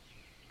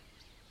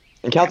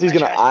 And Calty's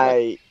gonna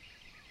eye...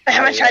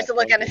 Emma tries to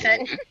look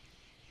innocent,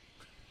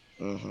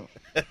 Mhm.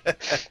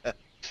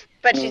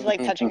 but she's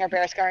like touching her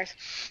bear scars.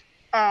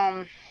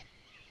 And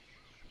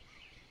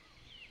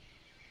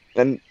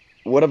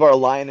what of our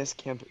lioness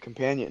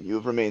companion? You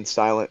have remained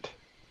silent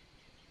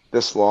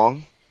this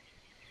long.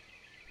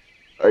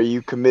 Are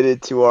you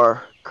committed to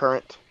our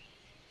current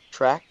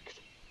track?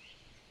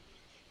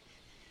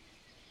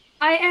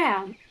 I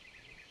am.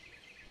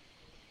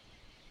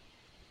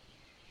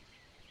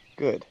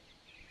 Good.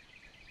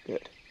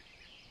 Good.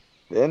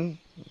 Then,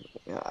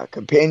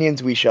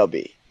 companions we shall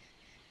be.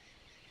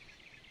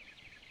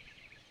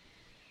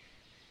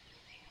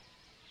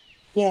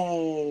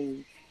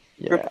 Yay.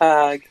 Yeah. Group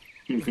hug.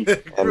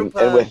 Group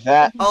And with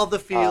that, all the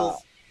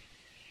feels.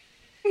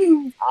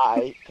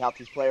 I,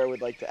 Calty's player,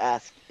 would like to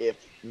ask if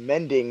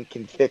mending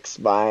can fix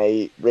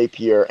my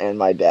rapier and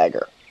my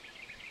dagger.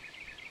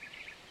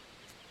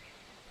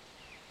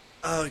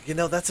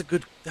 That's a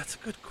good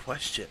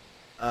question.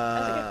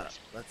 Let's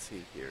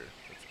see here.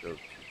 Let's go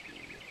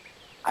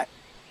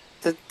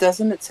to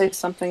Doesn't it say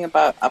something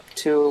about up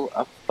to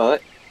a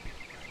foot?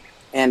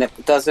 And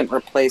it doesn't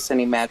replace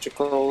any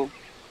magical...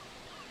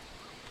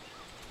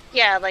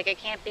 Yeah, like it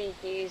can't be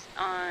used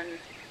on.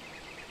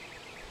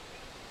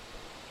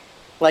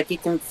 Like, you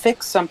can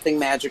fix something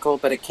magical,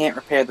 but it can't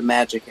repair the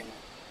magic in it.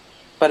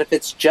 But if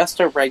it's just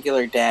a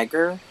regular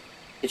dagger,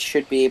 it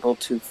should be able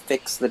to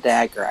fix the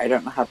dagger. I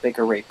don't know how big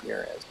a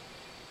rapier is.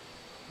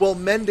 well,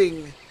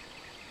 mending.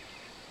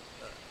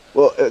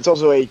 Well, it's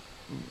also a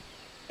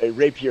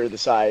rapier the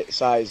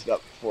sized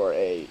up for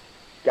a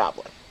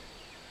goblin.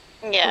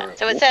 Yeah,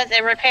 so it says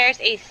it repairs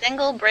a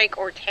single break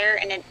or tear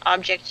in an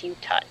object you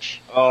touch.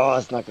 Oh,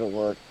 that's not gonna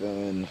work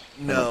then.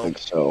 I No, don't think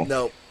so.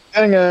 no.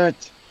 Dang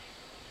it!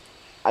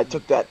 I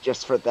took that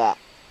just for that.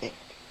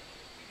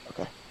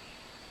 Okay.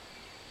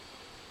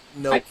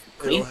 Nope. I can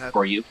clean It'll have.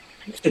 for you.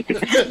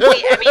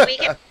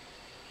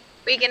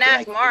 We can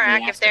ask Like,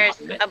 Morak we if there's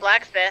asked about a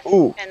blacksmith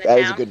Ooh, in the that town.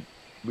 is a good.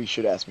 We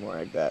should ask more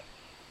like that.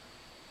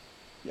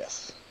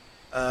 Yes.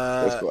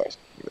 Let's go ask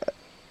that.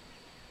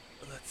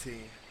 Let's see.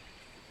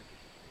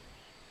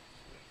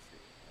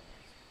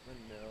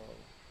 Windmill.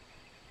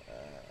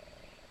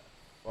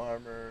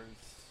 farmers.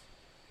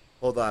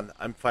 Hold on,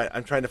 I'm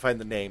trying to find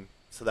the name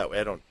so that way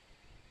I don't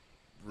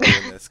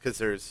ruin this because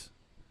there's.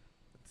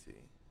 Let's see.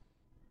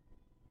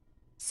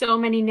 So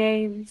many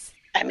names.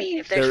 I mean,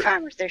 if there's There-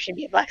 farmers, there should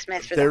be a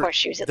blacksmith for the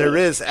horseshoes at There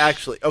least. is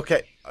actually.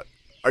 Okay,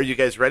 are you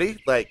guys ready?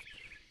 Like,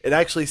 it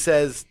actually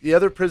says the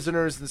other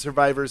prisoners and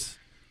survivors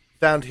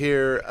found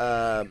here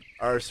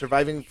are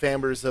surviving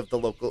members of the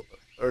local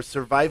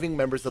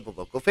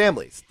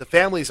families. The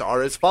families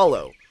are as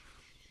follow,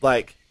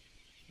 like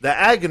the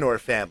Agonor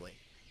family.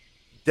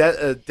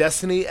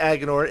 Destiny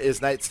Agonor is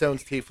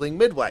Nightstone's tiefling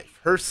midwife.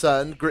 Her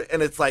son,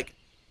 and it's like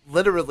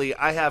literally,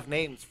 I have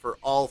names for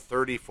all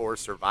 34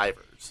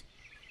 survivors.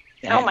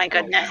 Oh my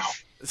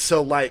goodness.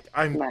 So like,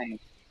 I'm Nice.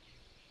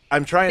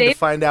 trying to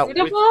find out.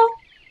 Beautiful?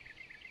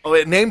 Oh,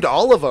 it named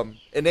all of them.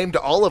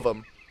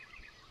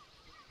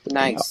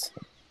 Nice.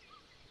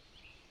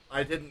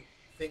 I didn't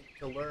think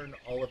to learn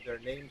all of their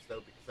names though,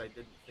 because I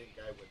didn't think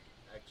I would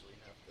actually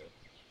have to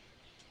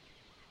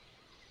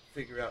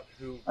figure out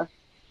who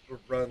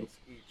runs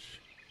each.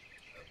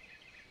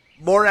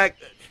 Morag,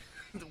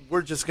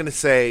 we're just gonna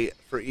say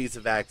for ease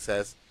of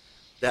access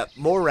that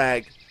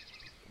Morag,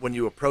 when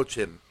you approach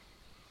him,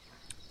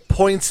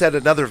 points at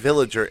another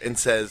villager and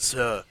says,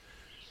 "Well,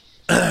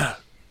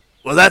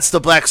 that's the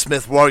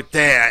blacksmith right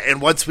there.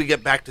 And once we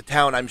get back to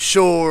town, I'm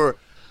sure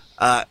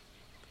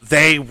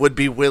they would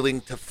be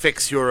willing to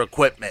fix your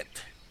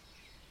equipment."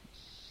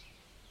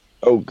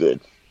 Oh,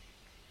 good.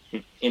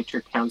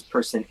 Enter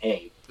townsperson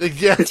A.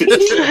 Yeah.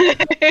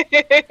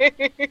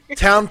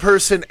 Town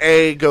person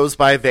A goes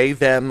by they,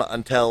 them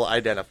until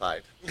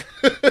identified.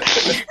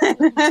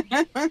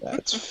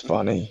 That's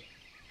funny.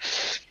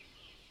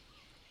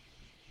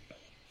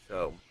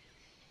 So,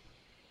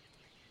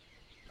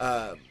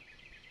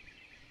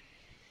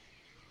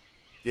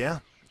 yeah.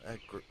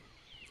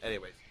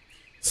 Anyways,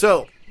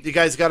 so you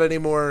guys got any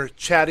more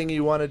chatting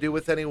you want to do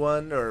with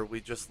anyone, or are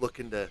we just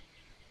looking to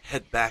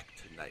head back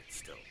to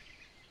Nightstone?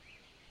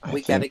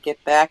 We gotta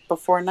get back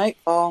before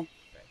nightfall.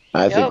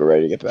 I think Yep. we're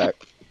ready to get back.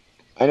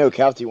 I know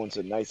Calty wants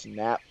a nice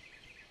nap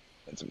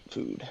and some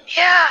food.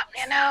 Yeah,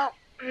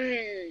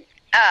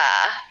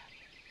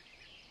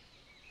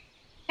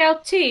 Cal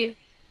T,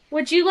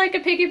 would you like a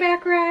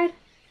piggyback ride?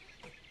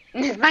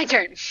 it's my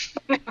turn.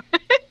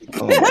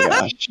 Oh my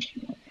gosh.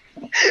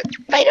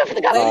 Fight over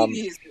the goblin.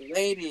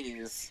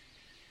 Ladies.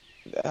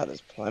 Yeah, there's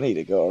plenty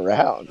to go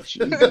around.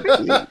 Jesus.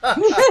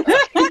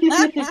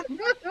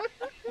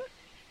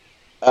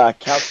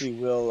 Calty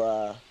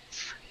will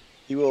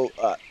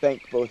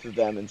thank both of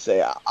them and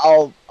say,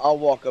 I'll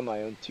walk on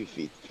my own 2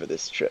 feet for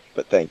this trip,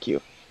 but thank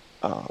you.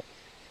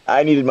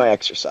 I needed my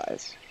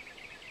exercise.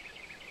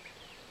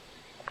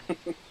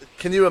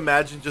 Can you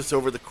imagine just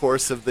over the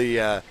course of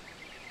the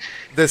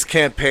this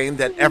campaign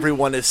that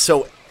everyone is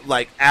so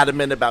like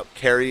adamant about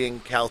carrying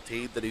Cal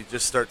T that he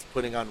just starts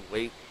putting on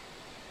weight?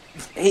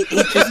 He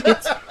just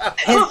gets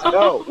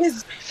No.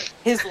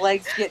 his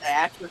legs get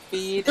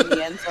atrophied and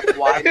he ends up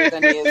wider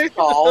than he is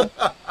tall.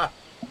 Oh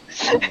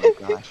my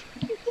gosh.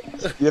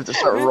 You have to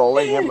start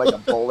rolling him like a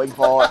bowling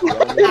ball at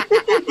the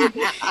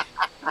enemy.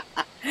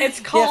 It's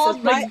called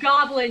it's the my-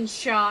 Goblin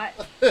Shot.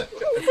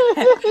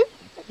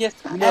 Yes,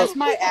 know- as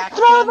my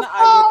action,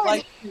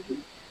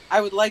 I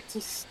would like to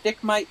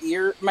stick my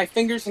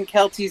fingers in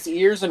Kelty's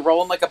ears and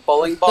roll him like a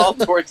bowling ball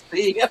towards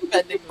the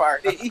offending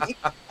party.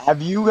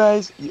 Have you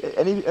guys,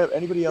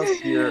 anybody else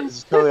here, this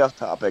is totally off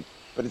topic,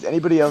 but has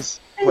anybody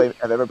else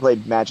have ever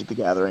played Magic the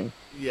Gathering?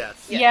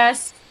 Yes.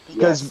 Yes.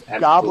 Because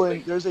Yes, absolutely.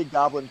 there's a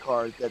goblin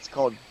card that's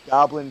called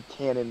Goblin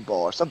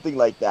Cannonball or something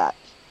like that.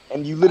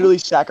 And you literally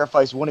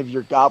sacrifice one of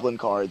your goblin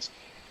cards,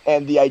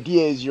 and the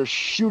idea is you're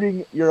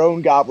shooting your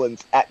own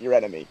goblins at your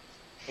enemy.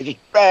 And just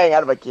bang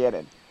out of a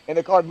cannon. And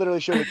the card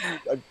literally shows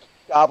a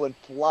goblin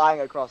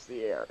flying across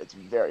the air. It's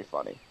very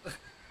funny.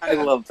 I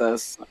love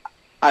this.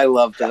 I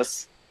love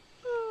this.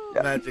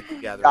 Yeah. Magic the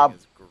Gathering Gob-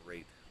 is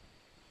great.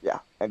 Yeah,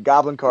 and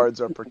goblin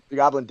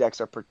goblin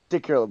decks are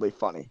particularly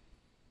funny.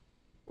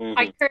 Mhm.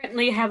 I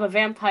currently have a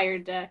vampire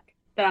deck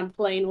that I'm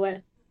playing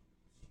with.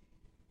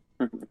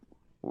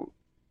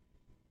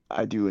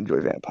 I do enjoy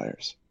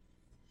vampires.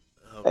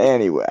 Okay.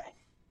 Anyway,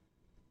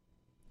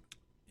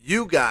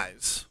 You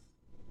guys,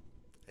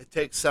 it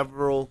takes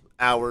several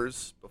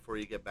hours before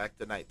you get back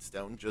to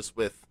Nightstone, just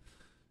with,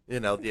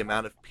 the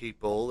amount of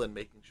people and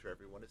making sure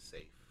everyone is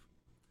safe.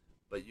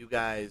 But you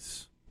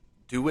guys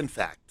do, in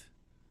fact,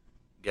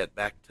 get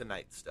back to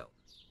Nightstone.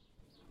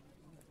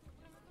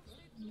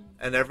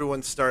 And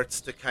everyone starts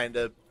to kind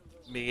of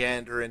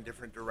meander in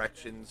different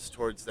directions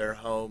towards their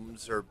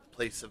homes or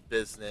place of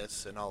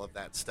business and all of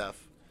that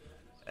stuff.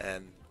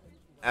 And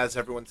as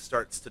everyone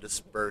starts to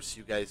disperse,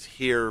 you guys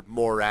hear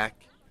Morak,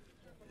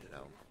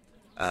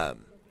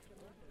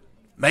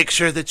 make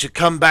sure that you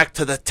come back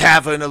to the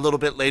tavern a little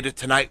bit later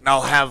tonight, and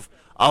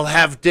I'll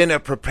have dinner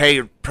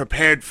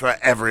prepared for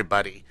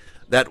everybody.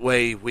 That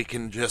way we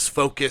can just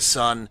focus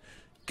on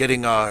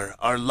getting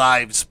our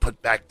lives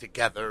put back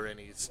together. And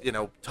he's,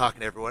 talking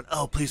to everyone.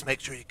 Oh, please make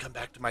sure you come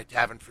back to my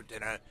tavern for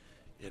dinner.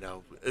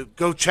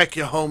 Go check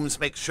your homes.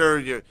 Make sure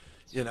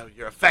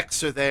your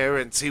effects are there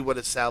and see what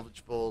is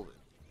salvageable.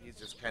 He's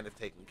just kind of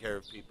taking care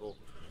of people.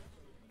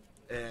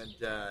 And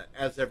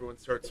as everyone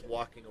starts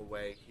walking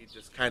away, he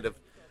just kind of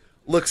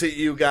looks at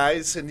you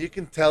guys, and you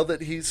can tell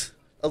that he's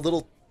a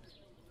little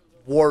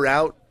wore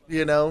out,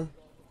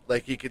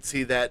 Like you could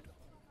see that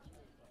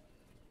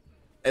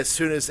as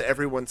soon as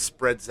everyone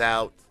spreads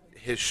out,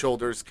 his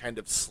shoulders kind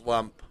of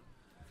slump,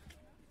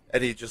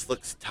 and he just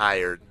looks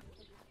tired.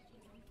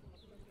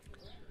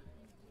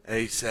 And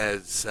he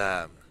says,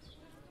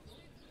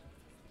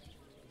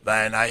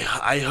 man,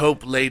 I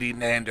hope Lady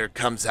Nander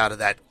comes out of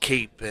that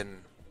keep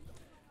and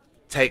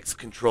takes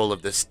control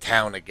of this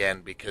town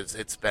again, because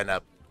it's been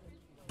a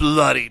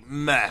bloody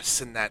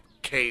mess in that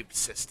cave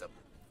system.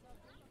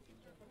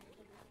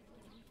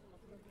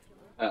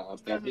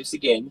 Bad news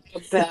again.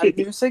 Bad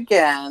news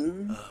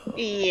again.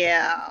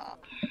 Yeah.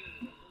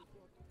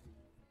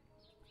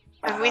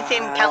 Have we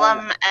seen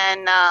Kellum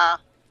and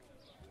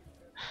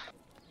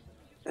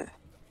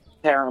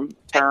Tarum.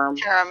 Tarum?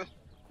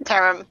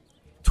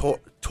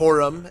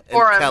 Torum and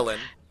Torum. Kellen.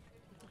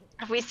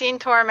 Have we seen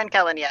Torum and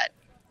Kellen yet?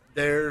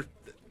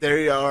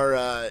 They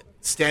are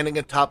standing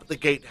atop of the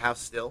gatehouse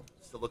still.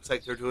 Still looks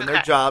like they're doing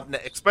their job,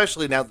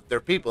 especially now that there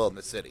are people in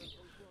the city.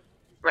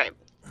 Right.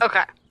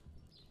 Okay.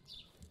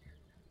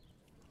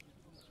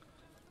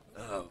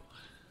 Oh.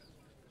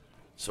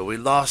 So we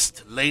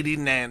lost Lady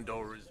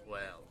Nandor as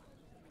well.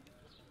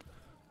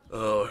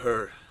 Oh,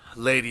 her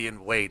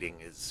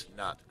lady-in-waiting is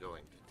not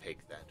going to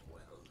take that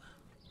well.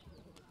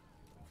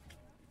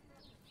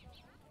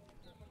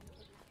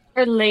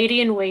 Her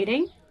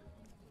lady-in-waiting?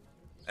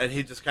 And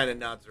he just kind of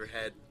nods her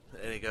head,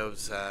 and he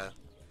goes,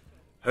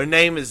 her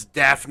name is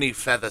Daphne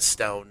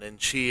Featherstone,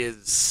 and she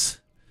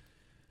is,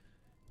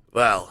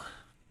 well,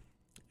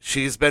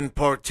 she's been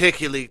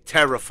particularly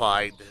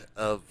terrified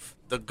of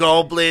the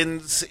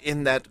goblins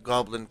in that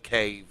goblin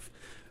cave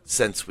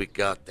since we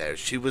got there.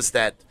 She was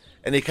that,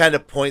 and he kind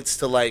of points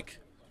to, like,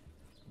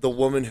 the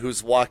woman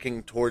who's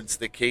walking towards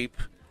the keep,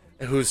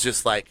 who's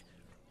just like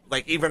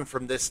even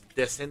from this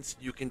distance,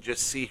 you can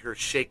just see her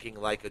shaking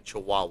like a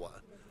chihuahua.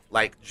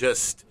 Like,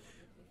 just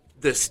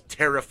this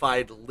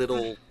terrified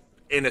little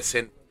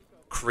innocent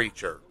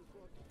creature.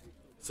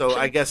 So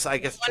I guess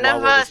chihuahua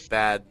was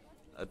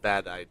a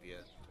bad idea.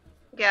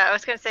 Yeah, I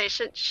was gonna say,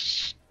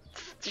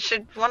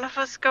 should one of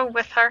us go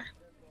with her?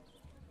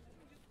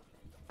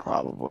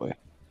 Probably.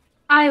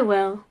 I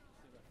will.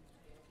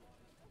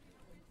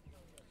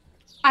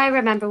 I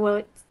remember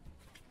what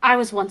I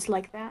was once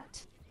like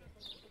that.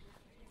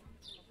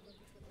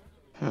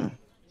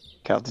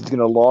 Captain's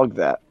gonna log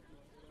that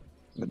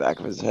in the back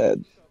of his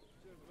head.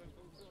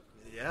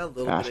 Yeah, a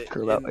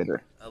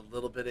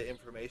little bit of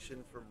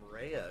information from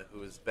Rhea,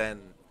 who has been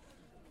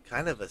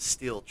kind of a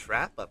steel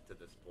trap up to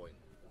this point.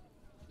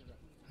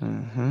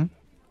 Mm-hmm.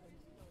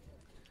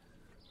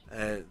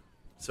 And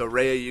so,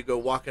 Rhea, you go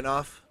walking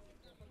off?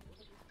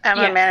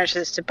 Emma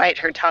manages to bite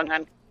her tongue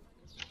on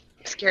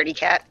Scaredy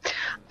Cat.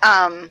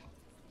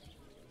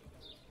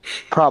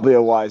 Probably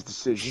a wise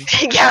decision.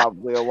 Yeah.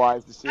 Probably a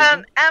wise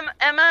decision.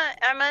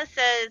 Emma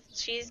says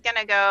she's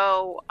gonna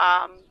go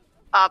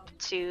up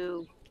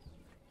to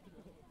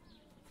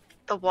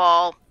the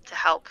wall to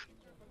help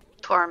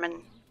Torm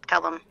and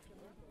Kellum.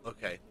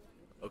 Okay.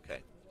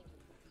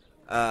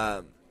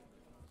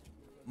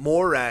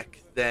 Morak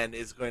then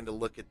is going to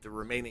look at the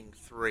remaining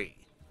three,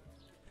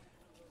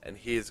 and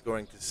he is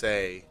going to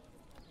say,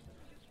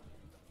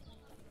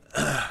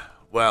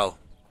 well,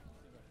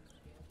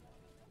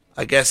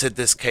 I guess in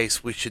this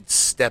case we should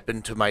step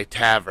into my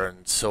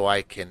tavern so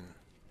I can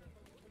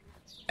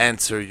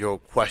answer your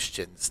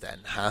questions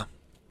then, huh?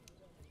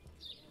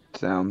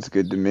 Sounds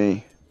good to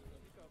me.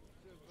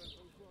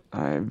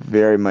 I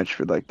very much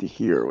would like to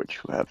hear what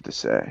you have to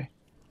say.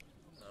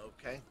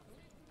 Okay.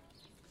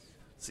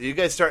 So you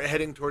guys start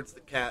heading towards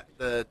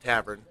the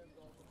tavern.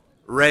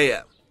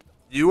 Rhea,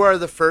 you are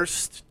the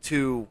first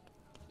to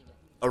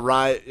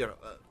arrive.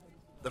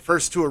 The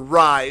first to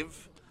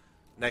arrive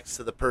next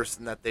to the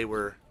person that they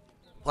were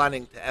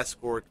planning to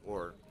escort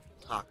or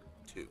talk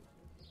to.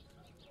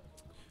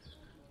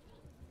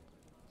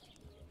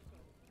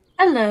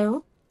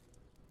 Hello.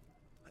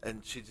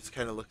 And she just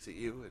kind of looks at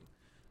you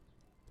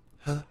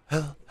and,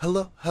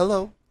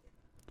 hello.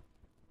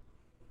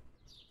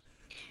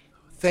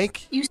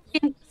 Thank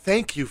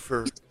you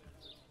for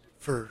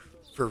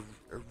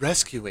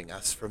rescuing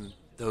us from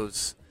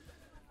those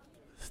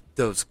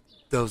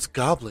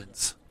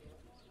goblins.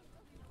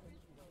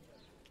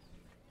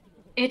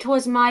 It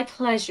was my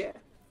pleasure.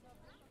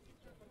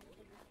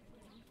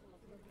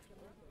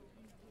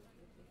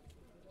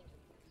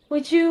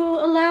 Would you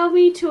allow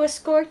me to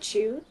escort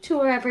you to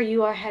wherever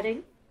you are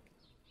heading?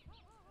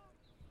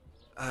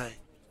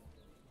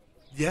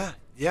 Yeah.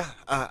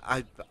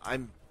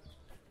 I'm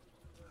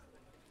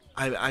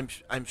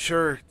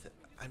sure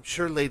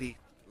Lady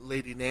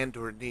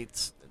Nandor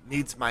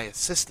needs my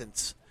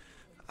assistance.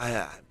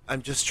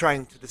 I'm just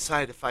trying to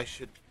decide if I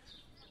should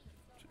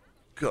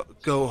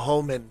go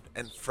home and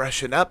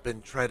freshen up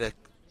and try to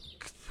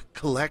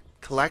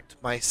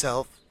collect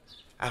myself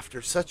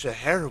after such a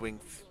harrowing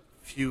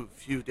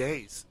few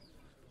days.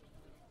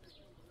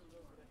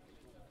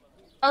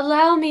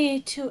 Allow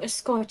me to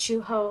escort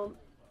you home.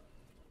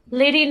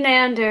 Lady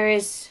Nander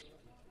is...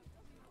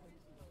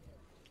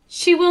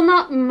 She will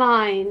not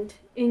mind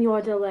in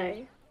your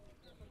delay.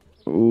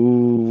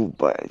 Ooh,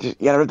 but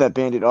just, you gotta rip that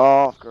bandit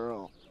off,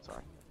 girl.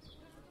 Sorry.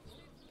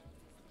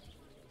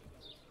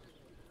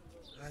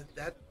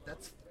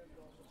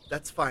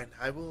 That's fine.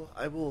 I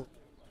will.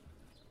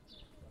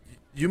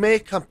 You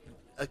may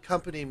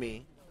accompany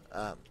me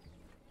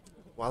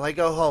while I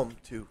go home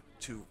to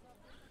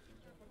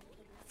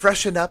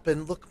freshen up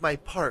and look my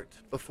part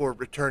before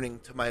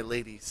returning to my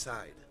lady's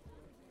side.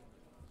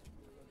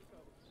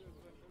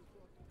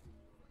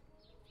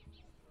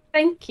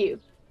 Thank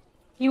you.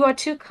 You are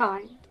too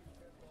kind.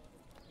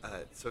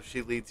 So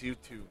she leads you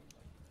to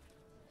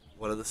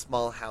one of the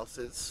small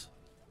houses,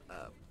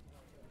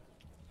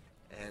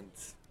 and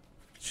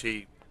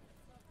she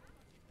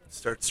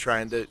starts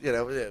trying to,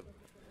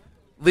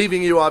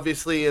 leaving you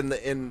obviously in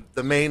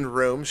the main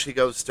room. She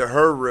goes to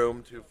her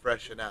room to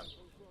freshen up,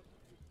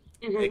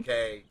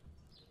 aka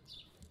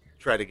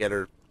try to get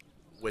her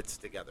wits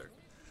together.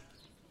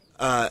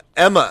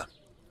 Emma,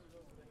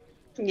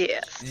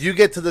 Yes. you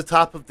get to the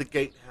top of the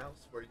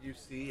gatehouse where you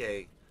see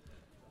a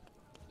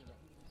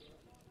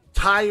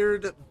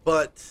tired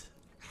but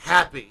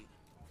happy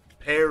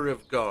pair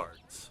of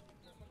guards.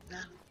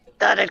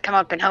 Thought I'd come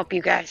up and help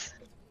you guys.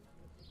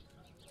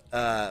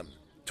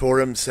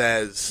 Torum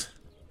says,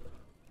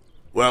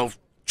 well,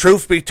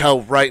 truth be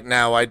told, right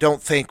now, I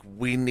don't think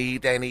we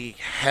need any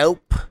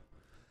help.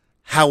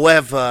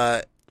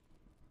 However,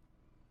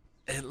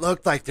 it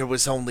looked like there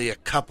was only a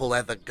couple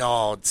other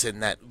guards in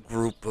that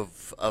group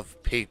of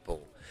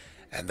people,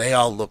 and they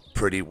all look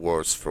pretty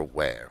worse for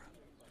wear.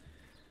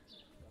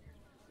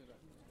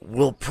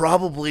 We'll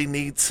probably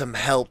need some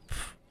help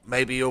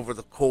maybe over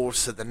the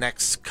course of the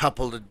next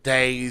couple of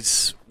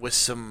days with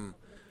some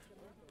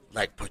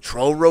like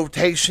patrol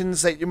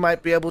rotations that you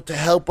might be able to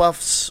help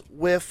us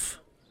with.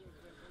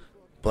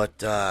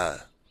 But I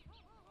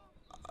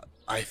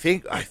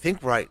think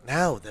right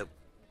now that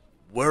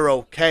we're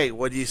okay.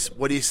 What do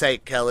you say,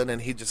 Kellen?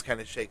 And he just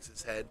kind of shakes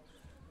his head.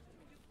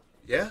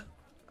 Yeah,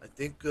 I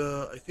think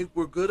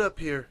we're good up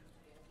here.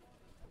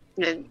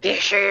 You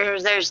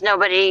sure there's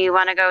nobody you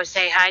want to go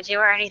say hi to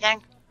or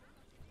anything?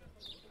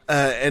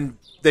 And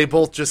they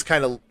both just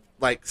kind of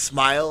like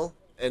smile.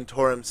 And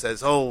Torum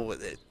says, "Oh,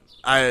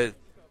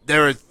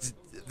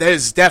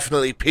 there's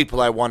definitely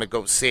people I want to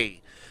go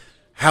see.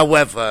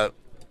 However,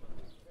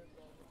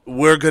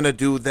 we're going to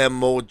do them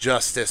more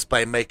justice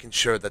by making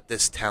sure that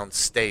this town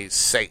stays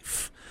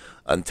safe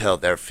until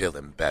they're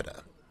feeling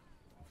better."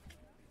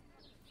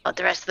 Let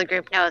the rest of the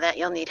group know that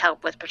you'll need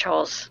help with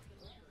patrols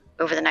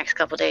over the next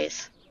couple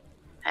days.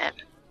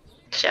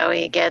 Shall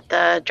we get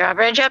the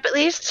drawbridge up at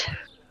least?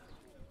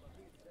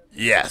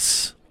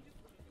 Yes.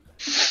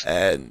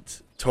 And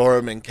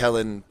Torum and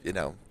Kellen,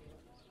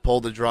 pull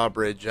the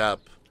drawbridge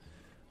up.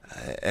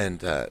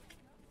 And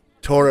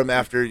Torum,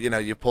 after,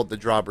 you pulled the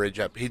drawbridge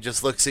up, he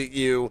just looks at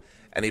you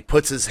and he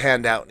puts his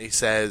hand out and he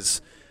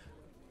says,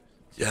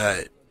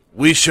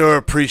 we sure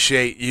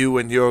appreciate you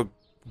and your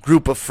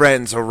group of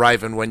friends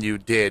arriving when you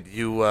did.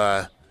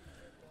 You've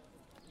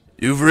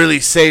really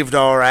saved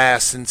our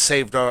ass and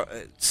saved our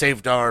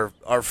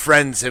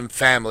friends and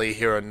family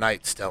here in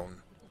Nightstone.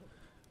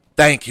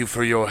 Thank you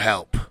for your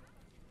help.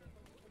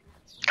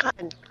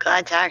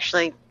 Glad to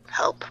actually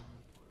help.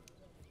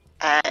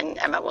 And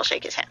Emma will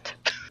shake his hand.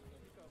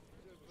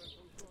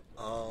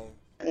 Oh,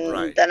 and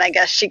right. then I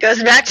guess she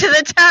goes back to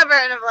the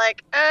tavern. I'm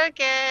like,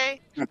 okay.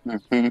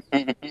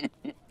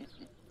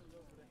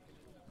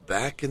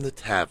 Back in the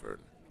tavern.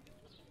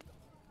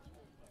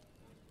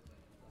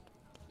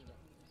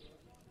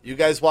 You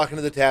guys walk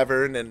into the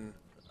tavern, and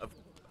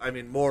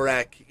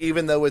Morak,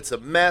 even though it's a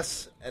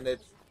mess and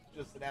it's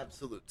just an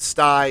absolute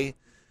sty,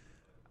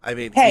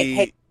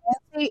 Hey,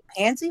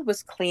 Pansy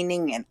was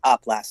cleaning it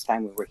up last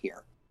time we were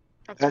here.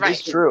 That's That right.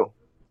 is true.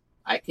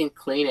 I can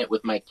clean it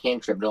with my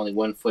cantrip, but only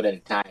 1 foot at a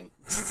time.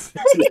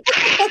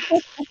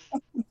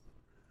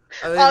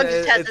 Og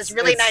just has this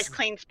really nice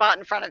clean spot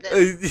in front of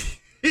him.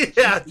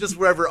 Yeah, just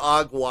wherever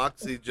Og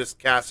walks, he just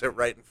casts it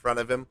right in front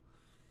of him.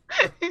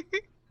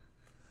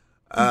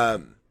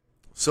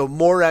 So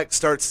Morak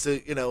starts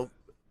to,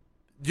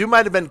 you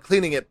might have been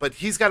cleaning it, but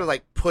he's got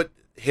to put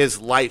his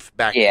life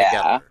back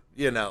together,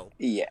 Yeah.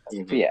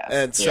 Mhm. Yeah.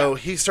 And so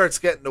he starts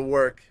getting to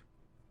work,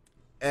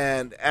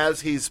 and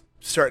as he's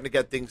starting to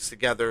get things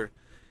together,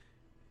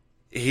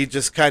 he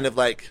just kind of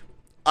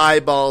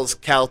eyeballs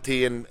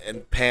Calty and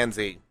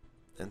Pansy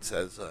and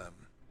says,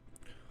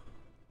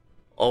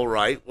 all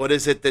right, what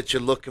is it that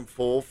you're looking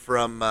for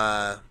from,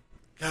 God,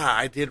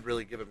 I did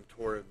really give him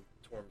Torm's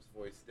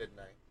voice, didn't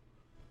I?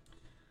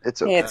 It's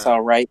okay. It's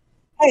all right.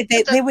 Hey,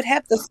 they would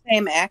have the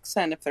same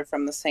accent if they're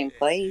from the same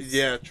place.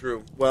 Yeah,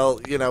 true. Well,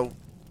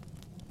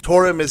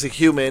 Torum is a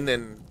human,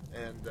 and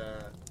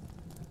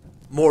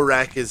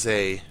Morak is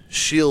a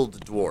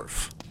shield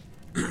dwarf.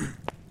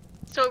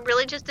 So it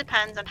really just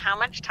depends on how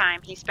much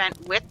time he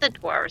spent with the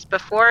dwarves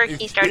before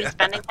he started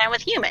spending time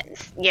with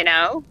humans, you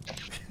know?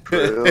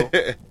 True.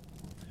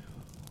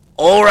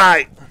 All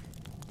right.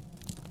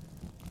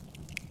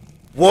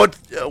 What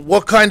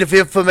kind of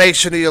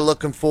information are you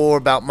looking for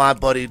about my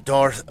buddy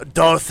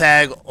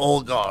Darthag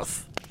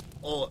Olgarth?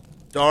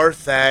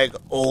 Darthag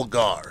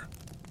Olgar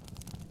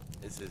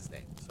is his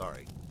name.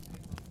 Sorry.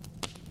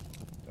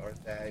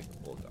 Darthag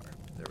Olgar.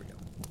 There we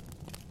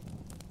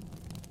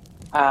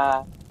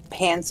go.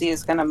 Pansy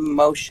is going to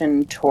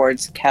motion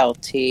towards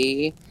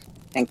Kelty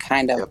and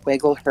kind of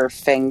wiggle her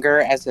finger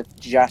as if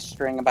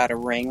gesturing about a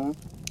ring.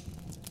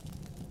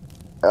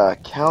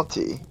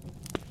 Kelty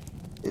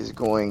is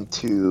going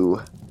to...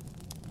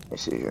 Let me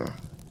see here.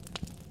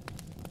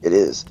 It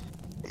is.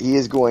 He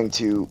is going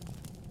to,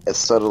 as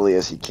subtly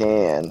as he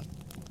can,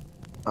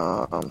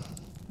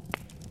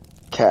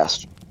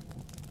 cast...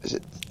 Is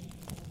it...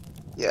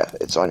 Yeah,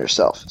 it's on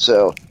yourself.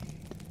 So,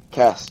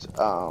 cast...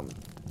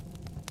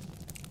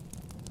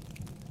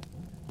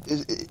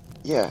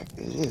 Yeah,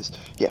 it is.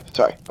 Yeah,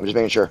 sorry. I'm just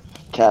making sure.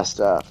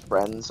 Cast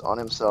Friends on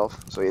himself,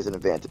 so he has an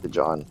advantage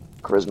on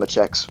charisma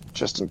checks,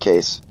 just in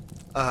case.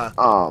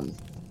 Uh-huh.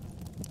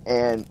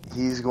 And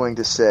he's going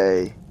to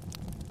say,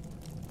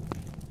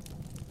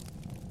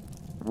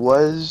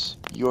 was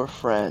your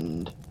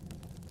friend...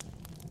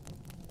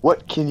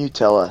 What can you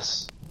tell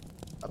us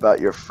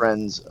about your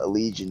friend's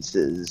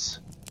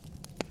allegiances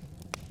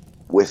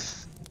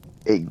with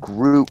a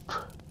group...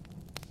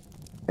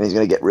 And he's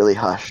going to get really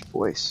hushed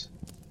voice.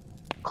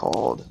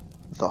 Called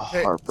the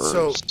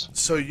Harpers.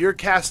 So you're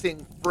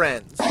casting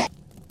Friends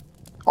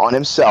on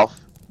himself.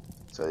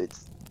 So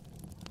it's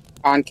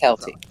on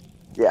Kelty.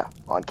 Yeah,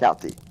 on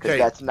Kelty. Because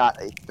that's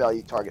not a spell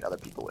you target other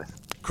people with.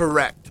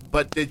 Correct.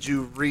 But did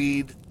you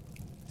read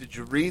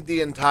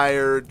the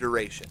entire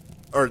duration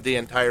or the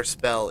entire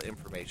spell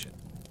information?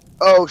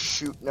 Oh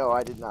shoot, no,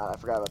 I did not. I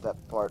forgot about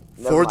that part.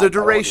 For the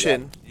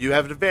duration, you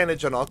have an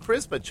advantage on all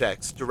charisma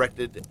checks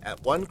directed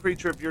at one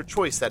creature of your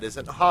choice that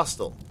isn't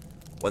hostile.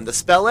 When the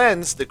spell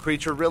ends, the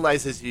creature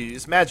realizes you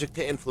use magic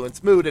to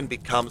influence mood and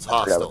becomes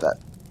hostile. I forgot about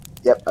that.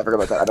 Yep, I forgot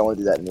about that. I don't want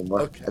to do that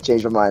anymore. Okay. I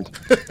changed my mind.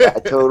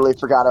 I totally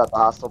forgot about the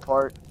hostile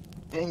part.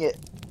 Dang it.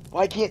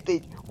 Why can't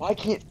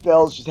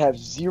spells just have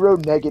 0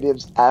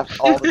 negatives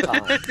all the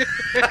time?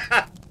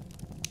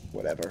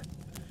 Whatever.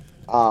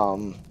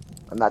 I'm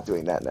not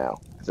doing that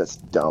now, because that's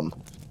dumb.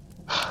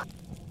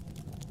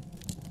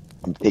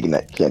 I'm taking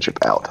that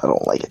cantrip out. I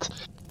don't like it.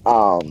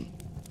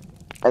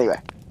 Anyway.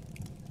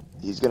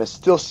 He's going to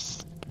still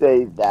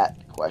say that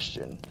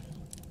question.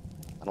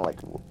 I don't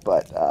like it,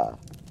 but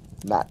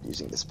not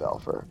using the spell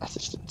for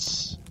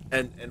assistance.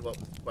 And what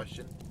was the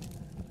question?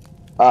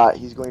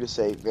 He's going to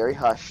say, very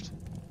hushed.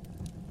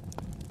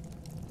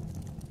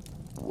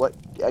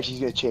 Actually,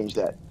 he's going to change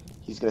that.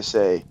 He's going to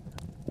say,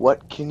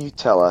 what can you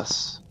tell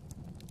us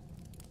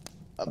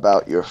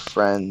about your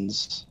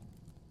friend's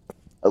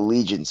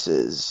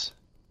allegiances?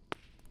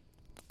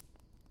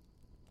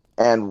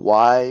 And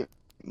why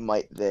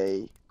might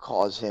they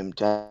cause him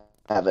to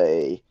have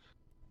a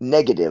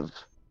negative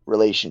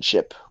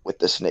relationship with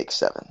the Snake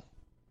Seven?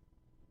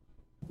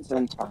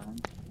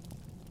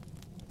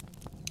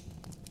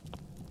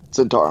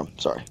 Zentarum,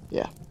 sorry,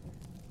 yeah.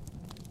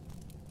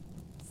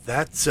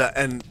 That's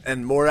and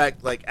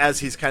Morak, like, as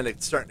he's kind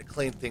of starting to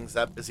clean things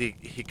up, as he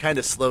kind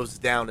of slows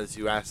down as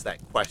you ask that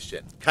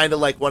question, kind of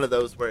like one of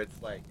those where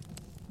it's like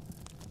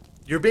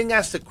you're being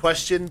asked a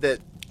question that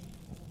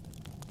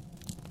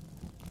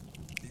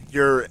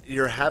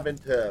you're having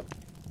to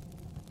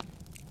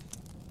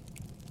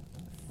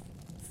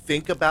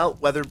think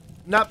about, whether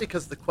not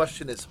because the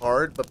question is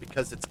hard, but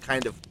because it's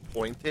kind of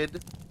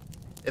pointed,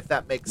 if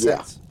that makes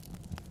sense.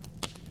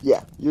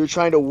 Yeah, you're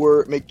trying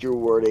to make your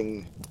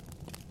wording.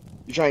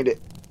 You're trying to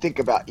think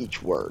about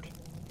each word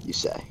you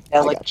say.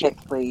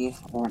 Delicately.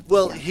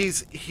 Well,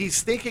 he's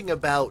thinking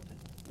about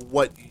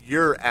what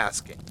you're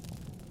asking.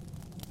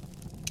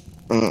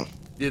 Mm-hmm.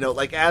 You know,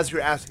 like, as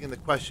you're asking the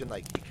question,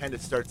 like, he kind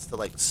of starts to,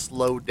 like,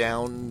 slow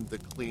down the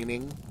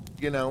cleaning,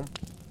 you know?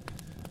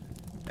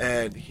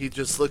 And he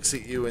just looks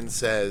at you and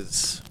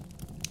says,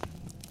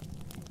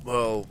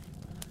 well,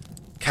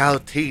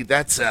 Kelty,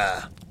 that's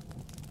a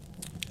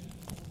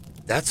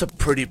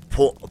pretty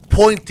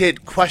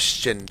pointed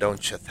question,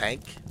 don't you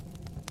think?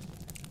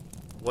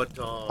 What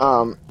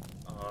are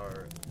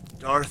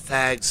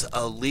Darthag's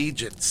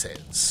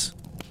allegiances,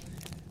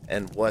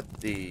 and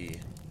what the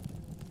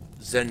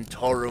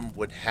Zentarum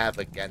would have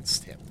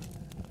against him?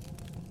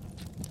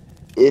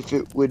 If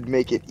it would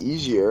make it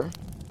easier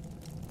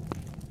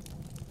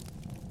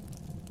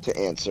to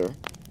answer,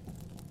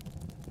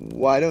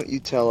 why don't you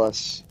tell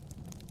us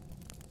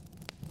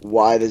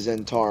why the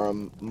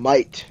Zentarum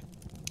might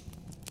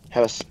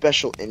have a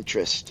special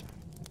interest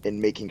in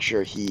making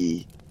sure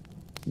he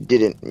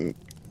didn't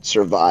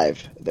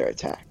survive their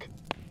attack?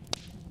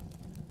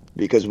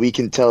 Because we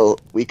could tell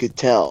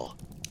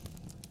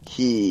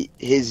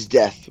his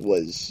death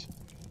was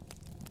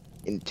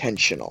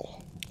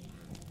intentional.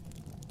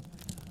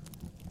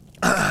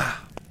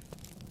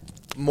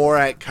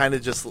 Morak kind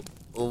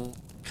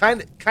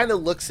kind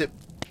of looks at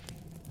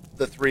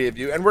the three of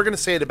you, and we're going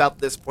to say at about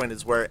this point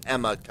is where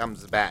Emma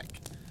comes back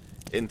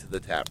into the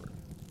tavern.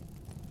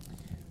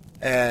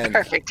 And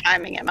Perfect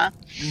timing, Emma.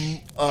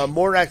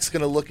 Morak's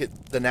going to look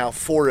at the now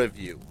four of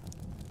you,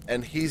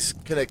 and he's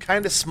going to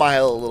kind of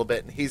smile a little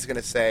bit, and he's going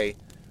to say,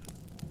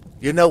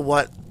 "You know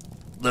what,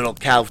 little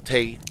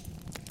Calty?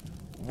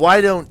 Why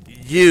don't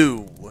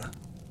you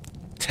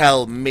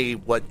tell me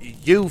what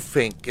you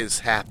think is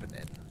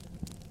happening?"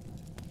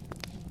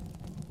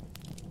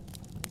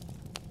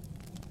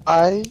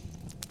 I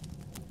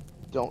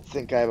don't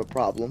think I have a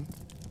problem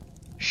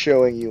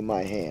showing you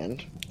my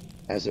hand,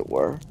 as it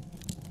were.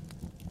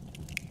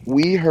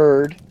 We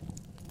heard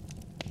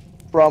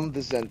from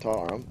the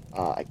Zentarum,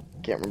 I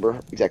can't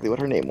remember exactly what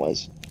her name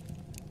was.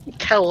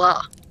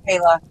 Kayla.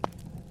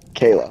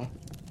 Kayla.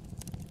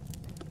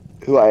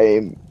 Who I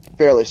am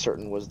fairly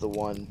certain was the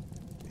one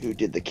who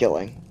did the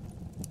killing.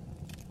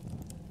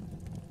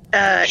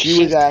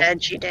 She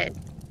said she did.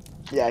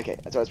 Yeah, okay.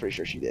 That's what I was pretty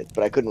sure she did,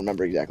 but I couldn't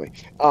remember exactly.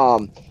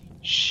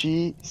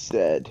 She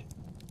said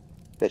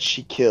that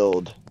she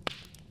killed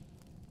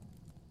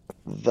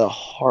the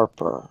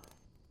Harper.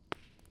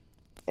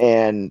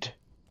 And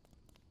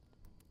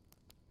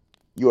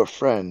your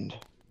friend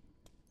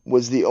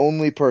was the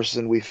only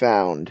person we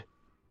found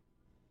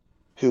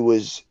who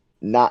was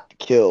not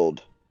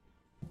killed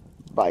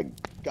by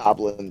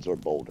goblins or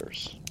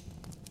boulders.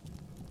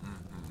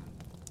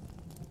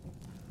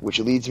 Which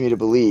leads me to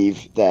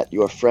believe that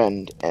your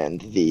friend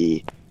and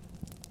the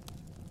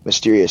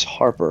mysterious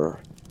Harper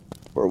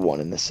were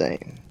one and the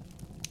same.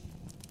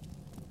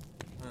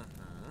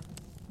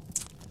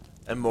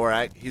 And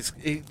Morak,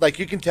 he, like,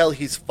 you can tell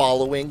he's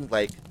following,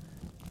 like,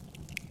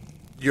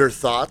 your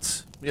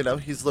thoughts. You know,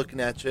 he's looking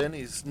at you and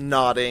he's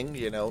nodding,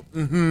 you know,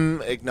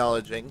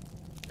 acknowledging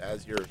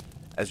as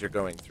you're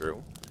going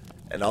through.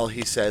 And all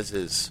he says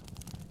is,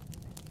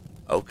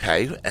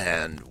 "Okay,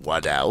 and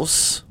what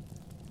else?"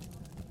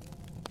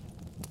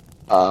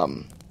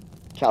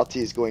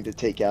 Calty is going to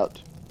take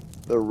out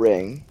the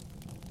ring,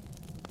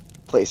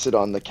 place it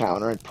on the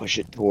counter, and push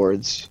it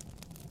towards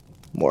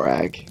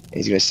Morag. And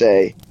he's going to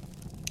say,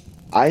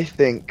 "I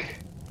think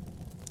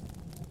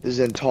the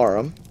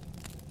Zentarum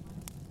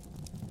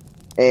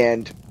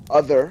and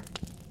other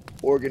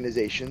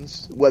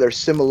organizations, whether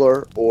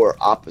similar or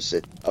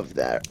opposite of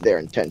their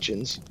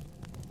intentions,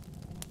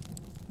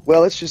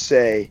 well, let's just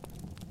say,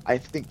 I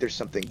think there's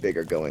something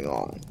bigger going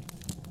on.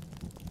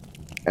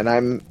 And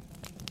I'm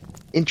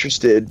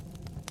interested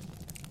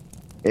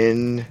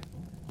in,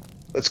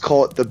 let's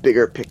call it the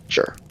bigger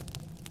picture.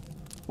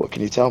 What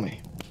can you tell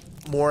me?"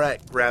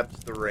 Morak grabs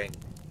the ring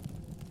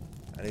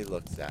and he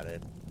looks at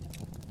it.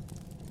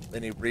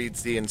 Then he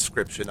reads the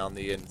inscription on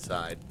the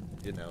inside.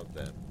 You know,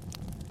 the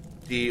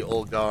D.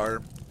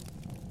 Olgar.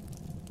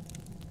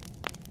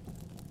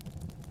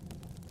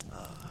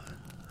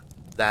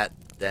 That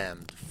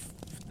damned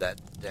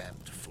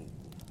fool.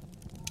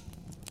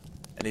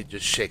 And he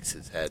just shakes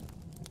his head.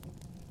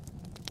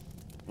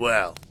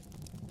 Well,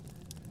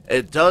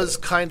 it does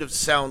kind of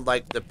sound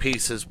like the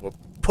pieces were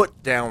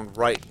put down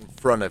right in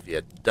front of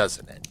you,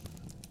 doesn't it?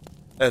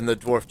 And the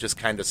dwarf just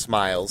kind of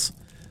smiles.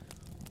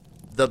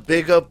 The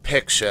bigger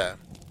picture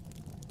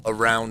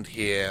around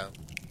here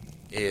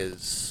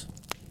is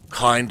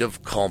kind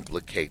of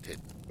complicated.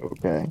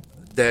 Okay.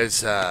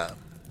 There's, and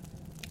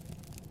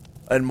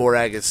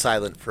Morag is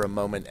silent for a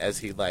moment as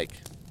he, like,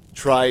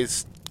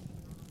 tries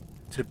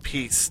to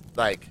piece,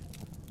 like,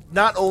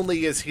 not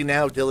only is he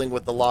now dealing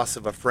with the loss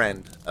of a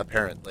friend,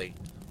 apparently,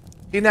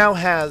 he now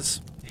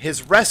has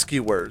his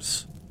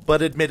rescuers,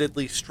 but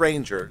admittedly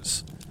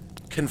strangers,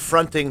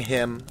 confronting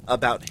him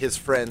about his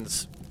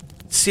friend's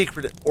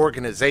secret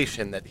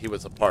organization that he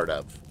was a part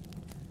of.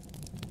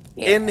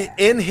 Yeah.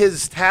 In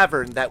his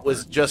tavern that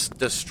was just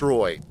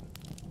destroyed.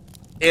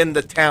 In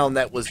the town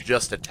that was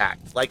just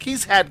attacked. Like,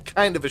 he's had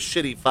kind of a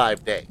shitty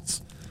 5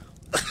 days.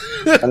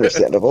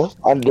 Understandable.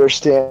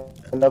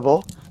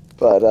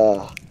 But,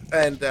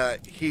 And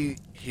he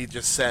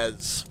just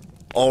says,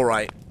 "All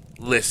right,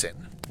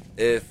 listen.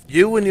 If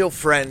you and your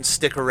friends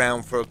stick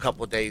around for a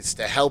couple days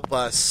to help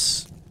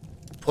us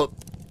put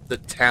the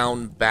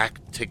town back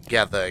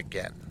together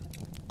again,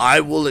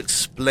 I will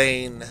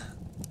explain,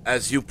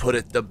 as you put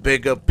it, the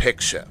bigger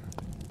picture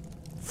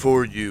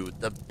for you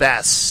the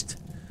best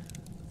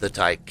that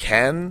I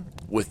can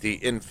with the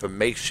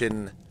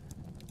information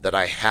that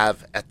I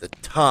have at the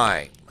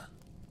time.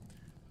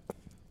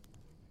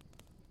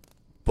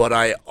 But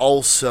I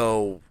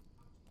also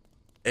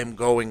am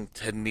going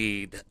to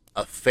need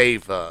a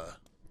favor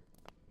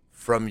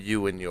from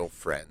you and your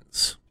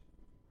friends."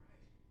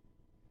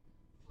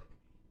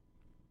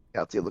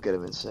 Calty will look at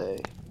him and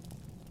say,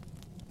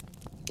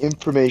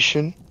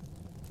 "Information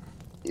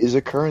is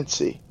a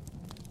currency,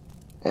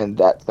 and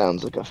that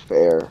sounds like a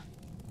fair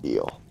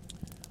deal."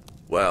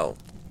 Well,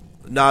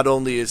 not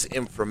only is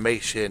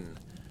information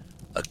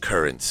a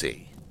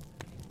currency,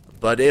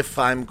 but if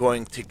I'm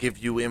going to give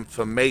you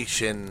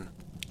information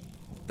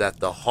that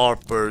the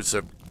Harpers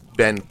have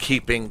been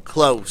keeping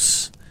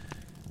close,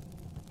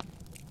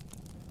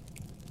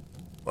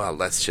 Well,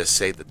 let's just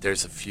say that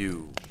there's a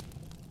few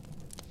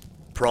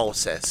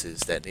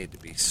processes that need to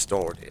be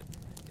stored in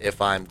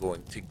if I'm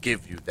going to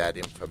give you that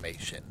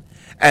information.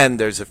 And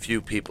there's a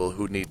few people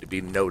who need to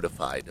be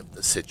notified of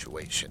the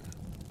situation.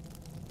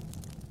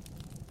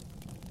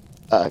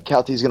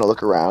 Kalti's going to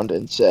look around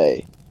and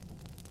say,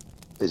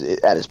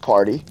 at his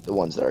party, the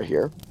ones that are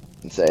here,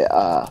 and say,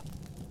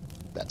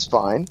 that's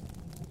fine.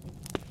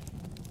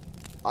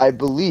 I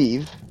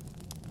believe,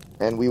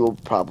 and we will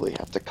probably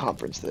have to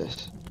conference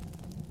this,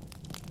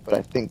 but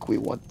I think we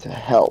want to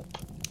help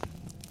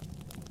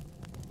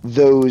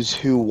those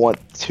who want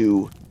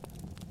to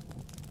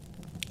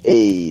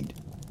aid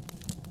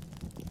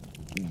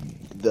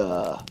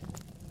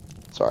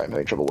Sorry, I'm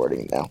having trouble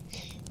wording it now.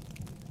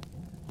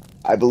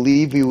 I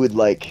believe we would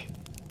like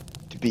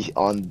to be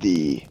on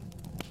the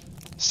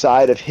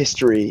side of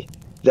history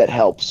that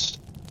helps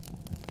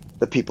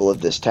the people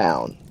of this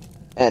town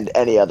and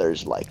any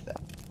others like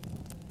them.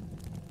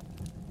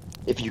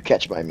 If you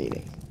catch my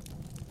meaning.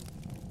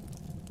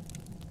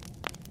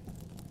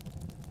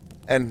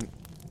 And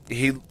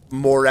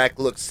Morak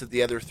looks to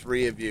the other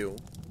three of you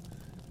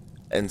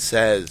and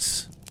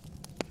says,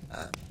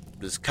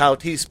 does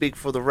Kauti speak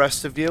for the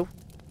rest of you?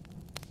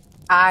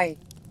 I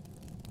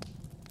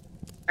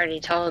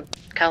Already told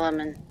Cullum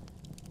and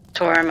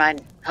Torum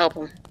I'd help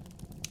him.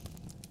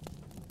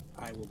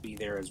 I will be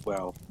there as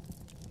well,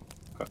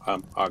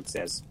 Og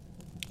says.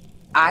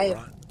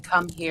 have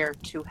come here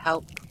to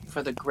help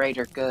for the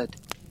greater good,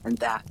 and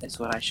that is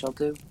what I shall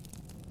do.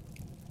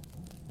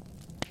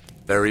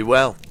 Very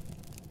well.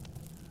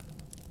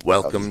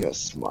 Welcome. I was gonna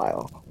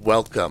smile.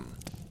 Welcome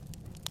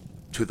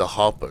to the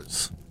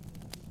Hoppers.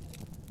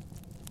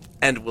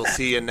 And we'll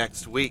see you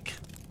next week.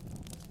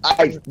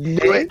 I knew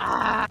it.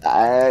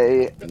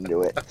 I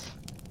knew it.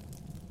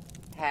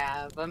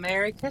 Have a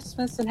Merry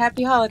Christmas and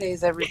Happy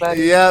Holidays,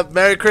 everybody. Yeah,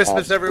 Merry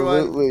Christmas,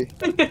 everyone.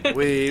 Absolutely.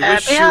 We Happy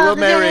wish you a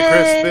Merry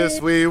holidays.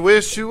 Christmas. We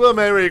wish you a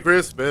Merry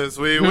Christmas.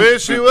 We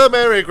wish you a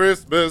Merry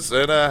Christmas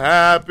and a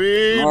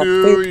Happy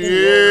New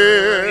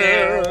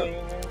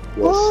Year.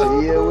 We'll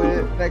see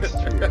you next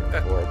year,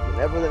 or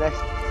whenever the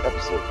next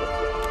episode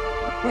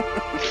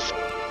comes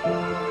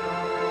out.